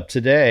matchup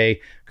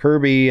today.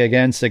 Kirby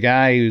against a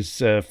guy who's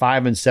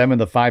 5-7,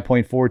 the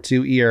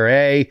 5.42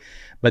 ERA.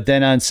 But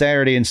then on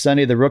Saturday and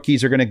Sunday, the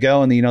rookies are going to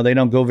go, and they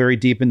don't go very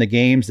deep in the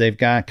games. They've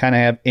got kind of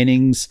have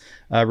innings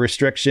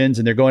restrictions,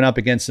 and they're going up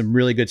against some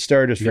really good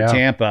starters for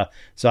Tampa.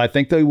 So I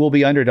think they will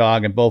be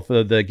underdog in both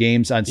of the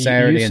games on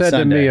Saturday and Sunday. You said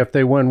to me if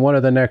they win one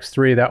of the next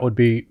 3, that would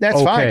be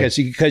That's fine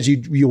because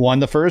you won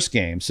the first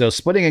game. So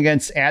splitting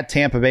at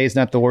Tampa Bay is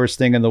not the worst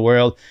thing in the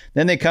world.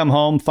 Then they come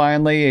home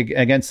finally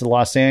against the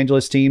Los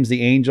Angeles teams,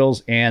 the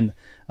Angels, and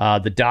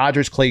the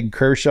Dodgers. Clayton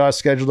Kershaw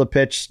scheduled to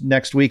pitch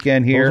next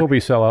weekend here. Those will be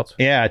sellouts.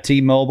 Yeah,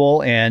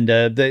 T-Mobile. And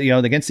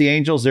against the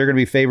Angels, they're going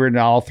to be favored in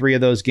all 3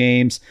 of those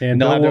games. And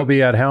Bill will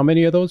be at how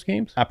many of those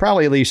games?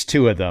 Probably at least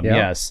 2 of them,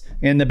 yes.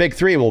 And the big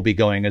 3 will be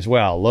going as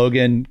well.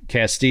 Logan,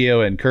 Castillo,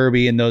 and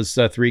Kirby in those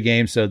 3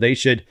 games. So they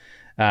should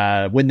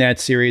win that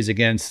series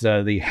against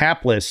the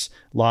hapless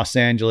Los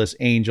Angeles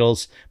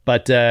Angels.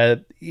 But,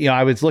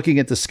 I was looking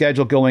at the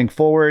schedule going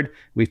forward.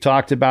 We've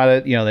talked about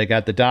it. They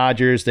got the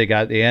Dodgers. They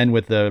end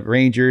with the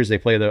Rangers. They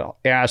play the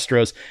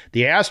Astros.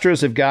 The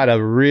Astros have got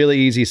a really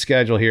easy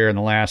schedule here in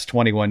the last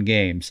 21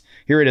 games.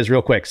 Here it is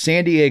real quick.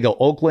 San Diego,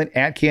 Oakland,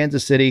 at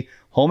Kansas City,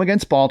 home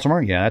against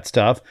Baltimore. Yeah, that's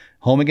tough.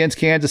 Home against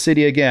Kansas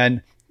City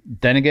again,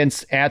 then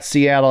at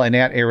Seattle and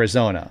at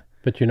Arizona.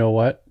 But you know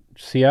what?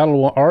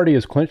 Seattle already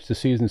has clinched the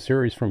season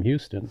series from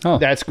Houston. Oh,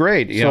 that's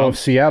great. If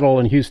Seattle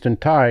and Houston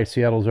tie,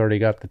 Seattle's already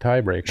got the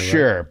tiebreaker.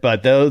 Sure, right?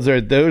 But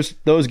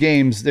those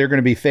games, they're going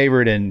to be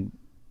favored in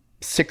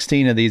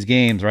 16 of these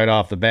games right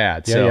off the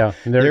bat. Yeah.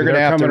 They're going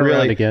to have to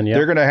really again. Yeah.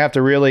 They're going to have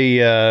to really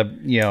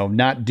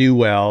not do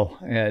well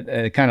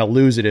and kind of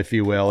lose it, if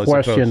you will.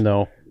 Question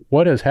though.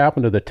 what has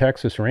happened to the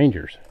Texas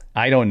Rangers?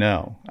 I don't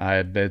know.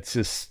 It's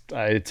just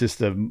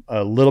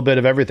a little bit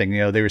of everything.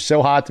 They were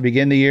so hot to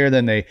begin the year,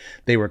 then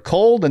they were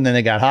cold, and then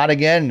they got hot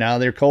again. Now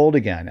they're cold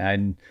again,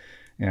 and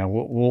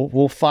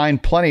we'll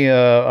find plenty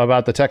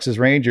about the Texas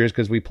Rangers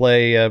because we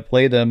play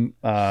them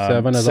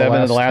seven of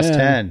the last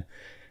 10.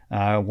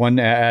 One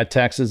at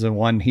Texas and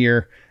one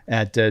here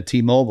at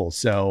T-Mobile.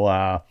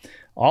 So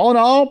all in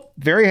all,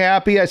 very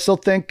happy. I still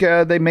think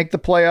they make the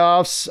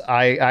playoffs.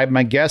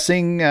 I'm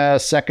guessing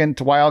second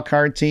wild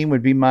card team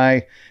would be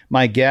my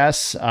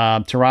guess.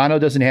 Toronto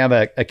doesn't have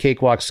a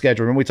cakewalk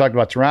schedule. Remember we talked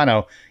about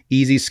Toronto,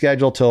 easy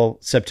schedule till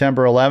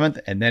September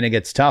 11th, and then it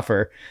gets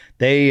tougher.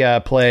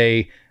 They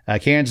play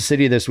Kansas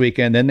City this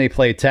weekend, then they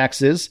play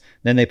Texas,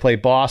 then they play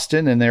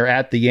Boston, and they're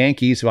at the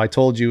Yankees, who I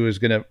told you was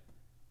going to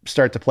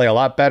start to play a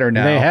lot better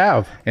now. They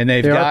have. And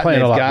they've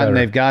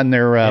gotten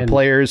their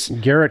players.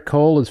 Garrett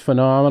Cole is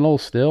phenomenal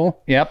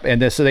still. Yep.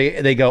 And so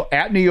they go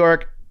at New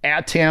York,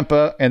 at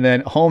Tampa, and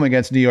then home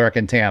against New York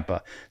and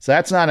Tampa. So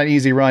that's not an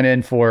easy run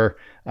in for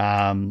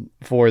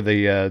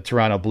the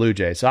Toronto Blue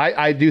Jays. So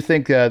I do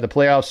think the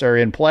playoffs are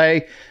in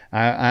play.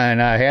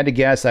 And I had to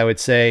guess, I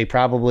would say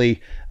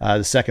probably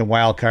the second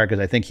wild card,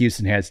 because I think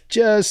Houston has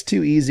just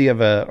too easy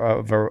of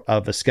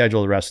a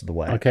schedule the rest of the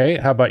way. Okay.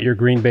 How about your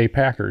Green Bay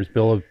Packers?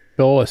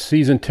 Bill, a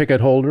season ticket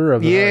holder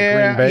of Green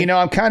Bay.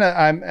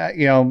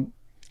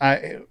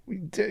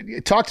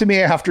 Talk to me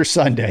after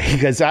Sunday,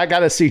 because I got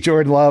to see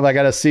Jordan Love. I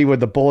got to see when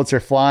the bullets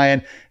are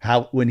flying,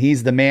 when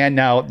he's the man.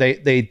 Now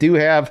they do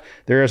have,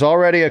 there is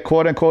already a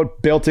quote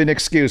unquote built-in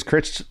excuse.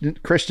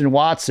 Christian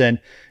Watson,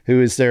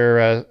 who is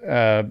their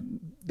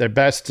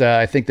best,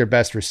 I think their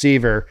best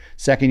receiver,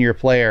 second-year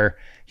player.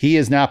 He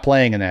is not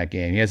playing in that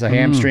game. He has a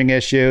hamstring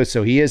issue,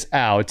 so he is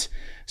out.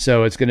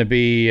 So it's going to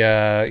be,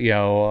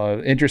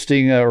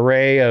 interesting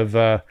array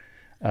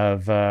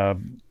of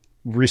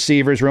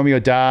receivers. Romeo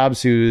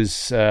Dobbs,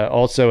 who's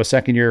also a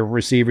second-year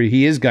receiver,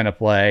 he is going to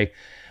play.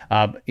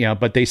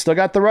 But they still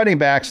got the running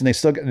backs, and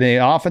the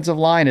offensive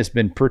line has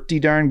been pretty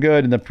darn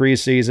good in the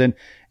preseason,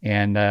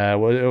 and it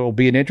will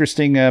be an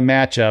interesting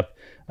matchup.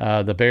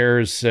 The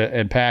Bears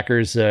and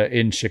Packers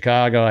in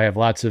Chicago. I have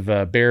lots of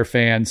Bear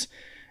fans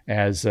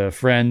as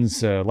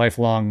friends,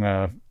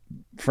 lifelong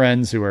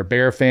friends who are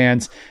Bear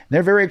fans.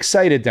 They're very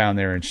excited down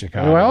there in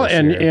Chicago. Well,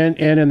 and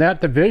in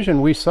that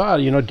division, we saw,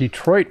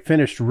 Detroit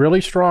finished really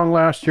strong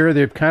last year.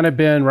 They've kind of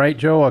been, right,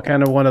 Joe,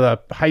 kind of one of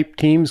the hype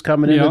teams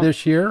coming into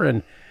this year,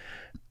 and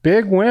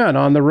big win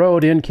on the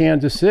road in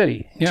Kansas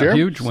City. Yeah, sure.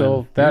 Huge win.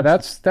 So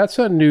that's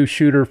a new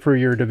shooter for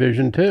your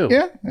division too.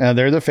 Yeah,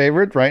 they're the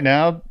favorite right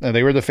now.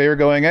 They were the favorite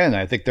going in.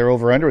 I think their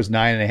over/under was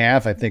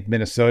 9.5. I think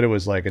Minnesota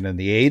was like in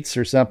the 8s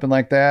or something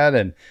like that,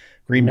 and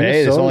Green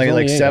Bay is only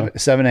like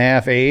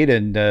 7.5, 8,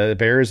 and the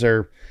Bears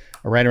are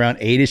right around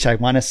 8ish. I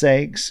want to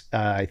say,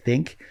 I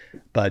think.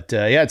 But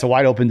it's a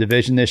wide open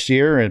division this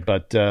year.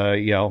 But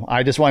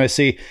I just want to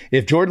see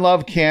if Jordan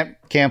Love can't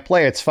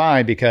play. It's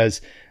fine,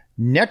 because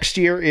next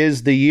year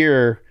is the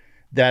year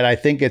that I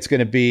think it's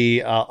going to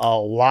be a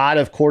lot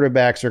of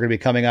quarterbacks are going to be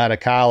coming out of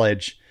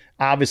college.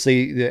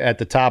 Obviously, at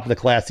the top of the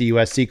class, the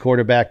USC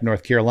quarterback,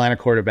 North Carolina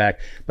quarterback.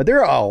 But there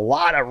are a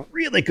lot of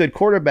really good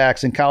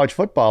quarterbacks in college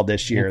football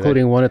this year.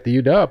 Including one at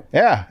the UW.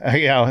 Yeah,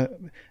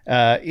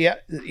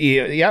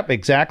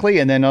 exactly.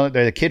 And then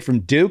the kid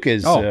from Duke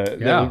is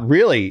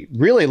really,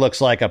 really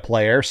looks like a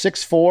player.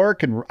 6'4",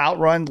 can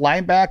outrun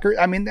linebacker.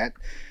 I mean, that...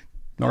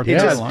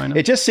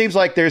 It just seems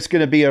like there's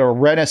going to be a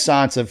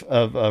renaissance of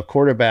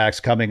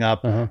quarterbacks coming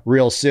up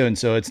real soon.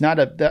 So it's not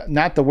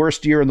the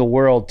worst year in the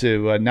world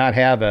to not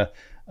have a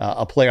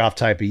playoff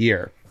type of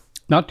year.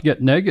 Not to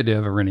get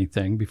negative or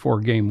anything before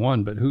game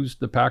one, but who's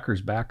the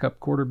Packers' backup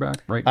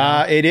quarterback right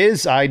now? It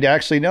is. I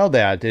actually know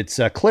that. It's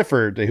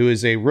Clifford, who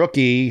is a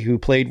rookie who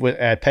played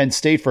at Penn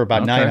State for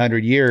about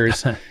 900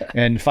 years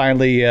and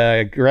finally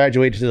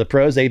graduated to the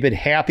pros. They've been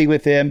happy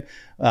with him.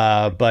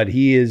 But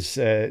he is,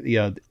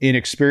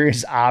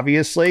 inexperienced.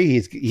 Obviously,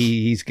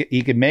 he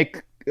can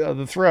make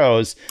the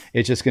throws.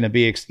 It's just going to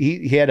be.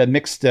 He had a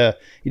mixed.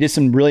 He did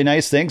some really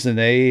nice things, and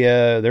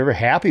they're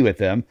happy with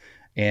him.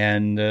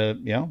 And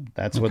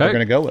that's what they're going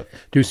to go with.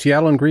 Do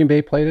Seattle and Green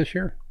Bay play this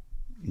year?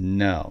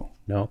 No,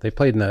 they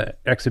played in the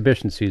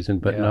exhibition season,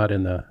 but not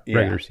in the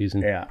regular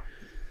season. Yeah.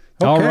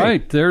 Okay. All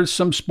right. There's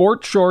some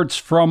sports shorts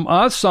from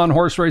us on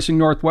Horse Racing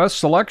Northwest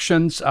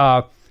selections.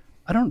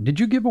 Did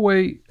you give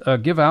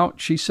out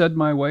She Said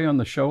My Way on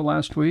the show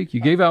last week?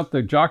 You gave out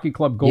the Jockey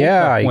Club Gold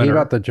Cup winner. Yeah, I gave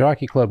out the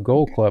Jockey Club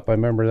Gold Cup. I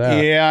remember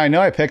that. Yeah, I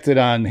know. I picked it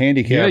on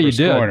Handicapper's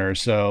Corner,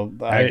 so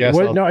I guess...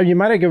 No, you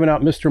might have given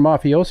out Mr.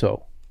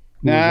 Mafioso.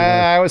 Nah,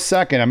 I was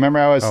second. I remember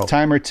I was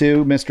timer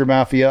 2, Mr.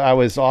 Mafia. I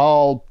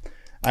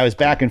was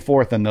back and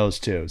forth on those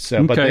two.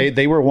 So, But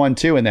they were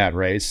 1-2 in that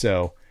race,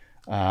 so...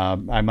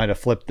 I might have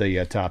flipped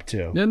the top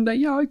 2. And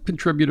I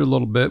contributed a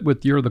little bit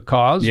with You're the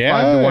Cause.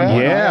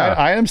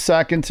 I am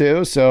second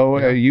too. So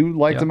you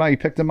liked them out. You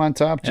picked them on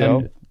top,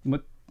 Joe.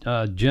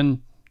 And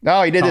Gin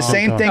No, he did the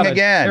same thing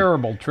again.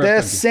 Terrible trip.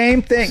 The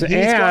same thing. He's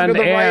going to the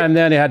right. And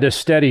then he had to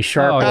steady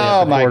sharply.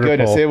 Oh my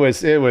goodness,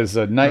 it was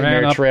a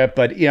nightmare trip.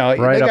 But they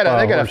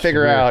got to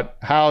figure out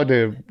how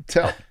to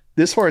tell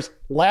this horse.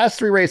 Last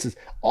 3 races,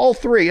 all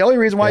 3. The only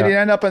reason why he didn't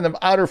end up in the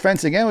outer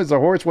fence again was the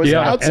horse was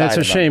outside. And it's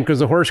a shame because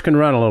the horse can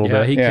run a little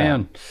bit. He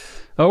can.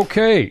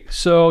 Okay,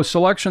 so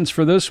selections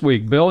for this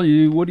week, Bill.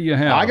 What do you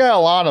have? I got a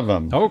lot of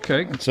them.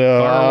 Okay,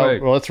 so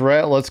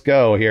let's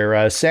go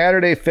here.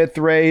 Saturday, 5th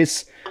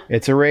race.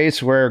 It's a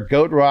race where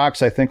Goat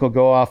Rocks, I think, will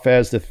go off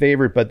as the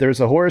favorite, but there's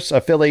a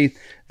filly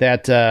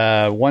that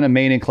won a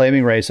maiden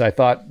claiming race. I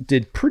thought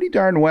did pretty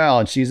darn well,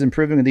 and she's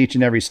improving with each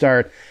and every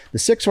start. The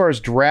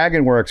 6-horse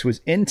Dragon Works was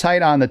in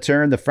tight on the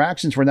turn. The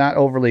fractions were not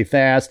overly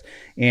fast,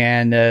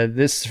 and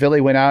this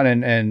filly went out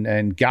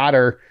and got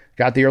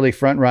the early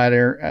front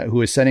rider who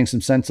was setting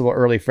some sensible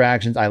early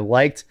fractions. I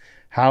liked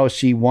how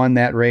she won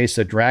that race.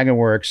 So Dragon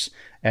Works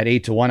at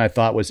 8-1, I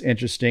thought was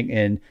interesting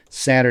in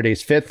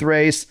Saturday's 5th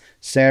race.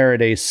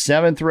 Saturday's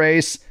 7th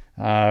race.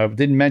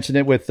 Didn't mention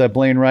it with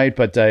Blaine Wright,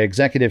 but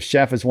Executive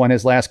Chef has won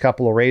his last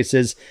couple of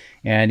races,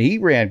 and he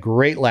ran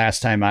great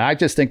last time. I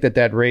just think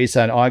that race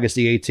on August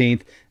the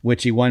 18th,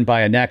 which he won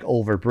by a neck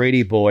over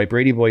Brady Boy.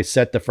 Brady Boy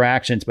set the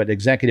fractions, but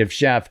Executive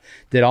Chef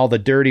did all the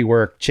dirty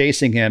work,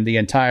 chasing him the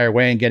entire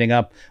way and getting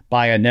up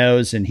by a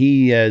nose, and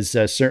he has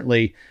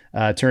certainly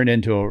turned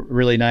into a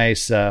really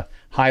nice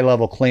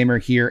high-level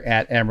claimer here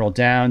at Emerald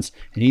Downs,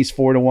 and he's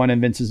 4-1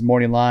 in Vince's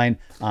morning line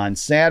on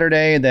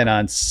Saturday. And then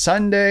on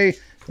Sunday,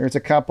 there's a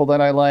couple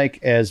that I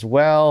like as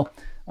well.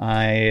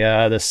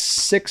 The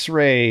 6th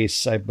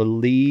race, I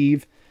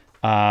believe,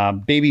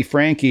 Baby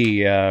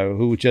Frankie,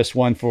 who just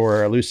won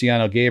for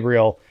Luciano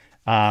Gabriel,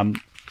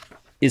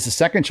 is the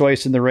second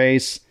choice in the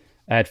race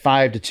at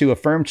 5-2.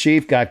 Affirmed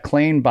Chief got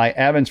claimed by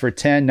Evans for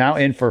 10, now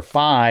in for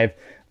 5.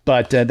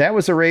 But that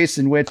was a race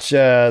in which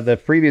the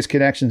previous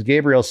connections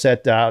Gabriel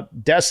set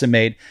out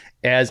Decimate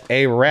as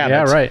a rabbit.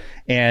 Yeah, right.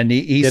 And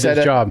he did set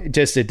his job.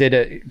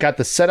 Got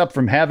the setup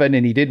from heaven,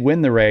 and he did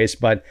win the race.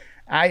 But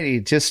I'm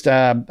going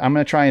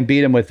to try and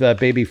beat him with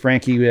Baby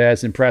Frankie, who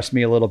has impressed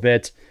me a little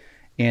bit.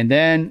 And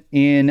then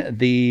in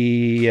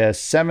the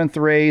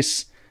 7th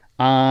race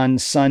on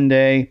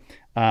Sunday,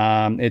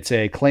 it's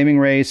a claiming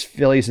race,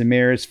 fillies and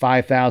mares,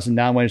 5,000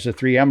 non-winners of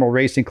 3 Emerald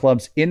Racing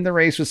Clubs in the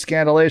race with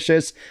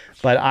Scandalicious.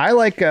 But I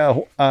like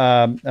a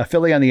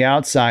filly on the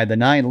outside, the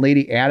 9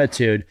 Lady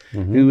Attitude,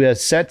 who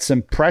has set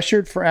some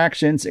pressured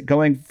fractions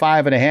going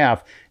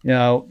 5.5.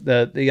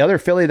 The other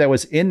filly that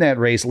was in that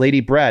race,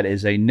 Lady Brett,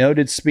 is a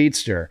noted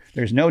speedster.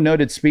 There's no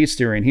noted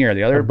speedster in here.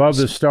 The other Above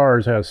the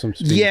Stars has some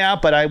speed. Yeah,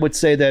 but I would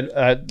say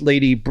that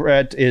Lady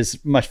Brett is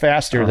much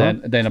faster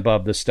than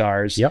Above the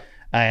Stars. Yep.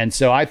 And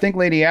so I think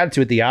Lady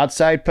Attitude at the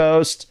outside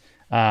post,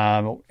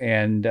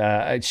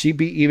 she'd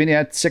be even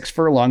at 6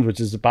 furlongs, which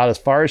is about as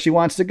far as she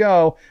wants to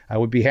go. I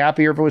would be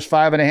happier if it was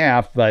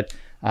 5.5, but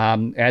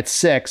at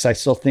 6, I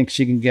still think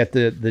she can get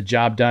the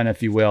job done,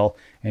 if you will.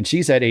 And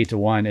she's at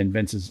 8-1 in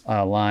Vince's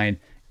line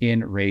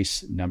in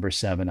race number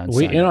 7 on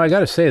Sunday. I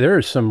got to say,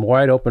 there's some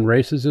wide open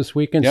races this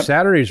weekend. Yep.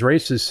 Saturday's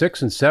races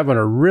 6 and 7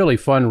 are really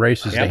fun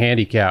races to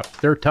handicap.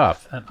 They're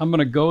tough. I'm going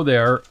to go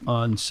there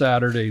on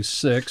Saturday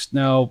 6.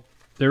 Now,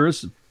 there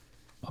is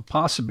a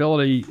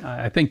possibility,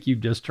 I think you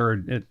just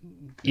heard it.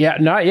 Yeah,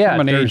 not yet.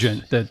 From an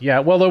agent.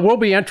 Well, there will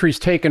be entries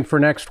taken for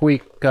next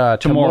week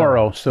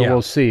tomorrow, so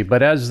we'll see.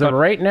 But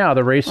right now,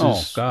 the race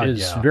is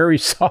very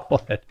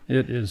solid.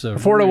 It is a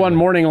 4-1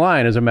 morning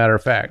line, as a matter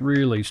of fact.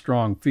 Really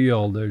strong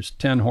field. There's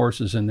 10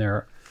 horses in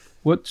there.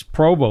 What's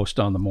Provost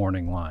on the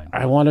morning line?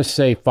 I want to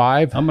say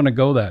 5. I'm going to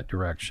go that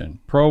direction.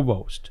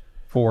 Provost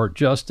for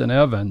Justin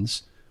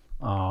Evans.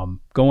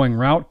 Going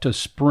route to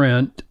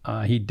sprint.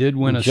 He did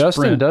win a sprint.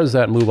 Justin does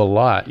that move a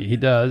lot. He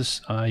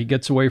does. He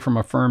gets away from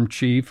Affirmed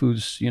Chief,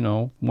 who's,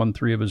 won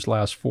 3 of his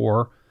last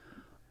 4.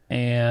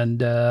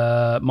 And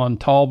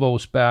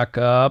Montalvo's back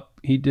up.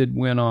 He did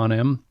win on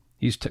him.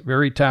 He's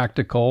very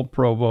tactical,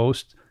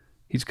 Provost.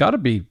 He's got to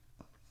be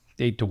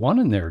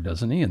 8-1 in there,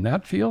 doesn't he? In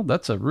that field?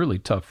 That's a really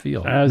tough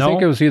field. I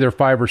think it was either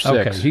 5 or 6.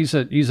 Okay,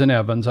 he's an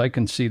Evans. I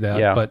can see that.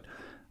 Yeah. But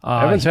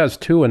Evans has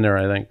 2 in there,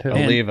 I think, too.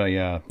 Oliva,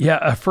 yeah. Yeah,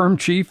 Affirmed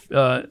Chief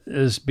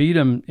has beat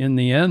him in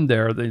the end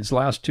there. These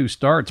last 2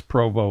 starts,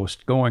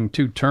 Provost, going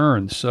 2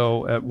 turns.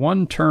 So at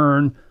 1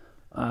 turn,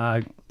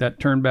 that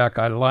turn back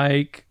I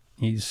like.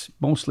 He's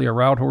mostly a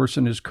route horse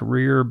in his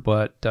career,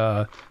 but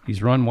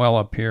he's run well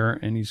up here,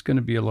 and he's going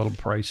to be a little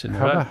pricey.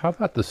 How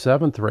about the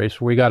 7th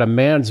race where we got a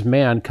man's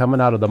man coming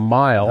out of the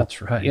mile?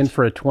 That's right. In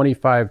for a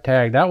 25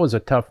 tag. That was a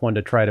tough one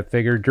to try to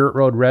figure. Dirt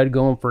Road Red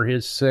going for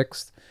his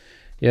 6th.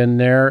 In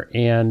there,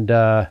 and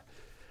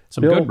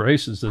some Bill, good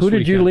races this weekend. Who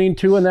did you lean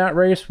to in that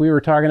race? We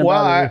were talking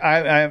about.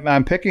 Well,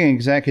 I'm picking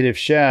Executive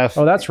Chef.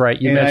 Oh, that's right.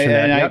 You mentioned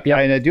that. Yep.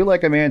 And I do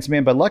like a man's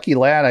man, but Lucky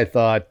Lad I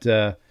thought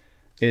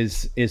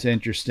is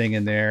interesting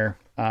in there.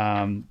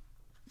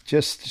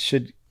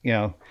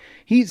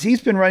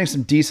 He's been running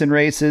some decent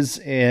races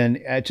and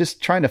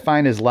just trying to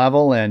find his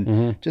level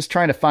and just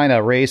trying to find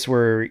a race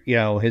where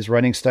his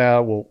running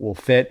style will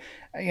fit.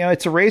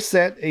 it's a race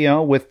that,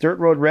 with Dirt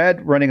Road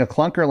Red running a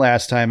clunker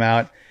last time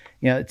out,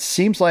 it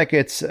seems like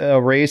it's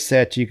a race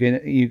that you can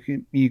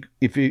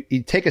if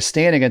you take a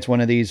stand against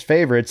one of these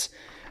favorites,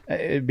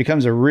 it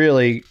becomes a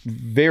really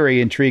very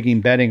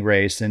intriguing betting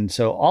race. And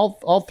so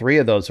all three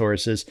of those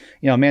horses,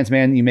 Man's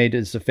Man you made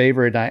as the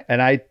favorite.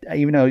 And I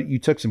even though you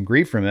took some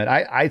grief from it,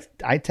 I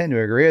tend to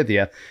agree with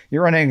you.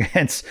 You're running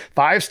against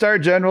 5-star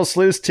General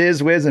Sluice,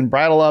 Tiz Wiz, and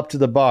Bridle Up to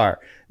the Bar.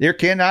 There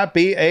cannot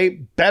be a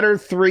better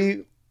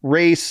three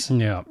race.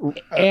 Yeah.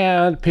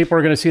 And people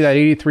are going to see that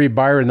 83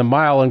 Buyer in the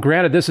mile. And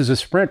granted, this is a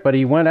sprint, but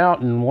he went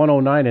out in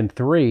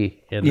 109.3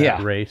 in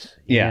that race.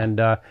 Yeah.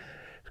 And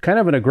kind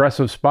of an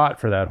aggressive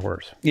spot for that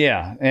horse.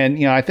 Yeah.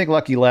 And, I think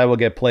Lucky Lad will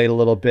get played a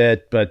little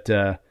bit, but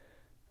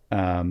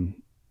from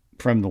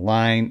the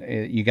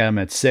line, you got him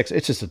at 6.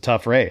 It's just a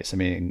tough race. I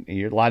mean,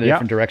 a lot of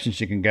different directions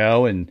you can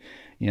go, and,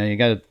 you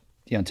got to,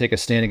 take a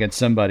stand against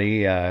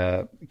somebody.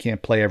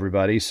 Can't play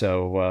everybody.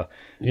 So,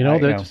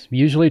 that's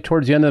usually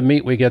towards the end of the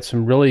meet, we get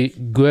some really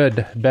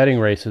good betting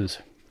races.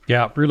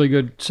 Yeah, really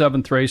good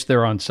 7th race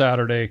there on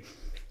Saturday.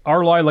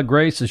 Our Lila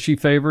Grace, is she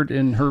favored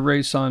in her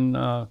race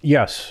on?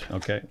 Yes.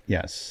 Okay.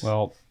 Yes.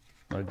 Well,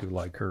 I do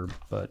like her,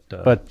 but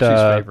she's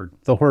favored.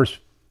 The horse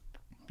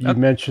you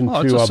mentioned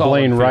to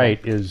Blaine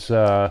Wright is...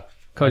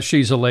 Because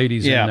she's a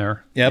ladies in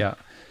there. Yep.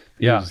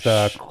 Yeah. Is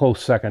the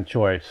close second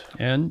choice.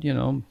 And,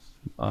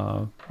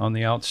 on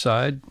the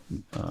outside,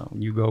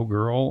 You Go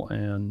Girl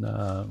and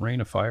Rain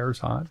of Fire's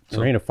hot.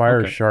 So, Rain of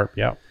Fire is sharp,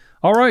 yeah.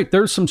 All right,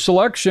 there's some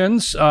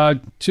selections.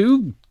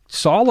 2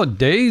 solid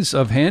days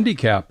of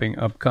handicapping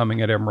upcoming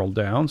at Emerald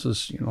Downs.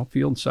 As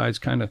field size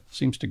kind of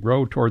seems to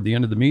grow toward the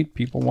end of the meet.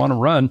 People want to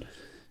run,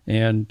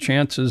 and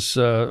chances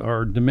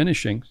are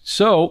diminishing.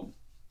 So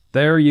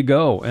there you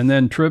go. And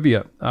then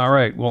trivia. All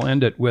right, we'll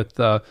end it with...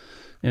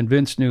 and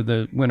Vince knew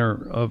the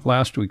winner of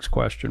last week's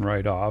question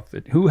right off.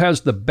 Who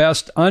has the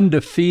best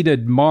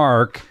undefeated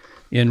mark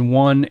in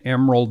one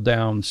Emerald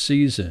Downs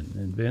season?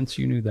 And Vince,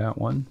 you knew that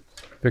one.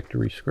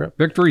 Victory Script.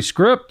 Victory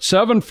Script,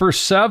 7 for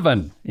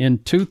 7 in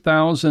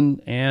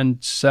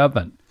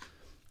 2007.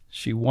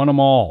 She won them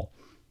all.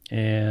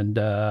 And,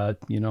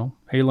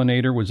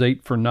 Halinator was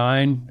 8 for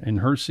 9 in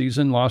her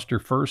season, lost her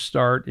first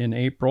start in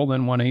April,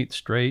 then won 8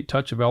 straight.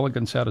 Touch of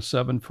Elegance had a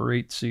 7 for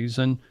 8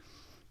 season.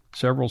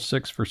 Several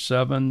 6 for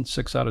 7,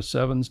 6 out of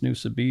 7s.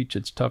 Noosa Beach,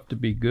 It's Tough to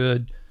Be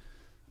Good.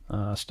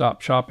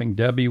 Stop Shopping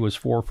Debbie was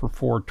 4 for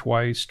 4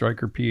 twice.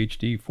 Striker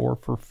PhD 4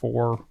 for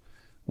 4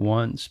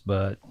 once,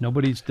 but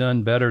nobody's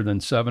done better than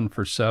 7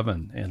 for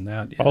 7, and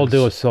that is... I'll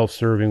do a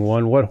self-serving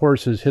one. What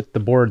horses hit the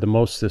board the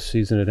most this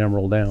season at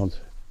Emerald Downs?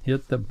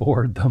 Hit the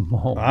board the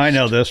most. I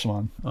know this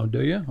one. Oh,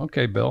 do you?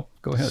 Okay, Bill,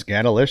 go ahead.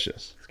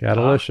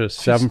 Scatalicious.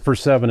 7 for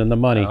 7 in the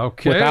money.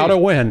 Okay. Without a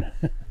win.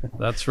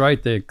 That's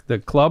right. The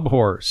club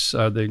horse,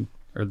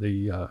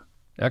 the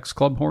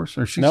ex-club horse,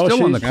 or she's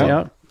still in the club?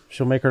 Yeah,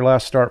 she'll make her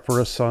last start for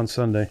us on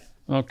Sunday.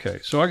 Okay,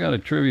 so I got a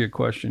trivia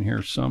question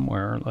here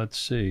somewhere. Let's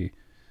see.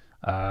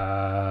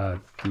 There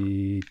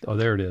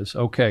it is.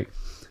 Okay,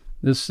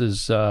 this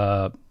is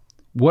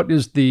what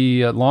is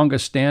the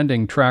longest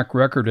standing track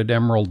record at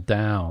Emerald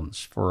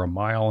Downs for a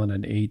mile and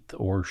an eighth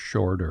or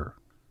shorter?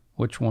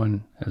 Which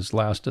one has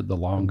lasted the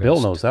longest?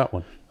 Bill knows that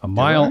one. A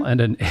mile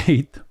and an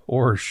eighth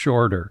or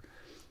shorter.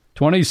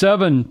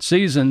 27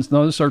 seasons.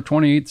 No, this is our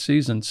 28th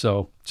season.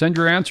 So send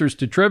your answers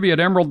to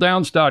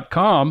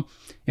trivia@emeralddowns.com.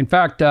 In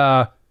fact,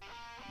 Russ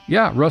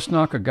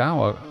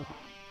Nakagawa.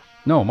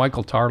 No,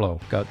 Michael Tarlow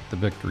got the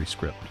Victory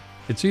Script.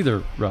 It's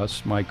either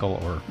Russ, Michael,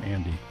 or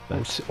Andy.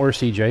 Or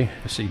CJ.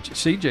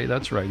 CJ,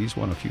 that's right. He's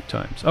won a few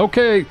times.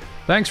 Okay,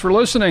 thanks for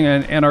listening.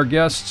 And our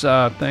guests,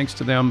 thanks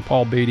to them,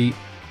 Paul Beattie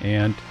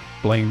and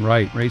Blaine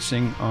Wright,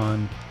 racing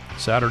on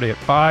Saturday at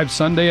 5,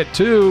 Sunday at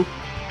 2,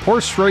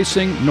 Horse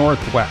Racing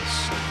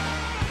Northwest.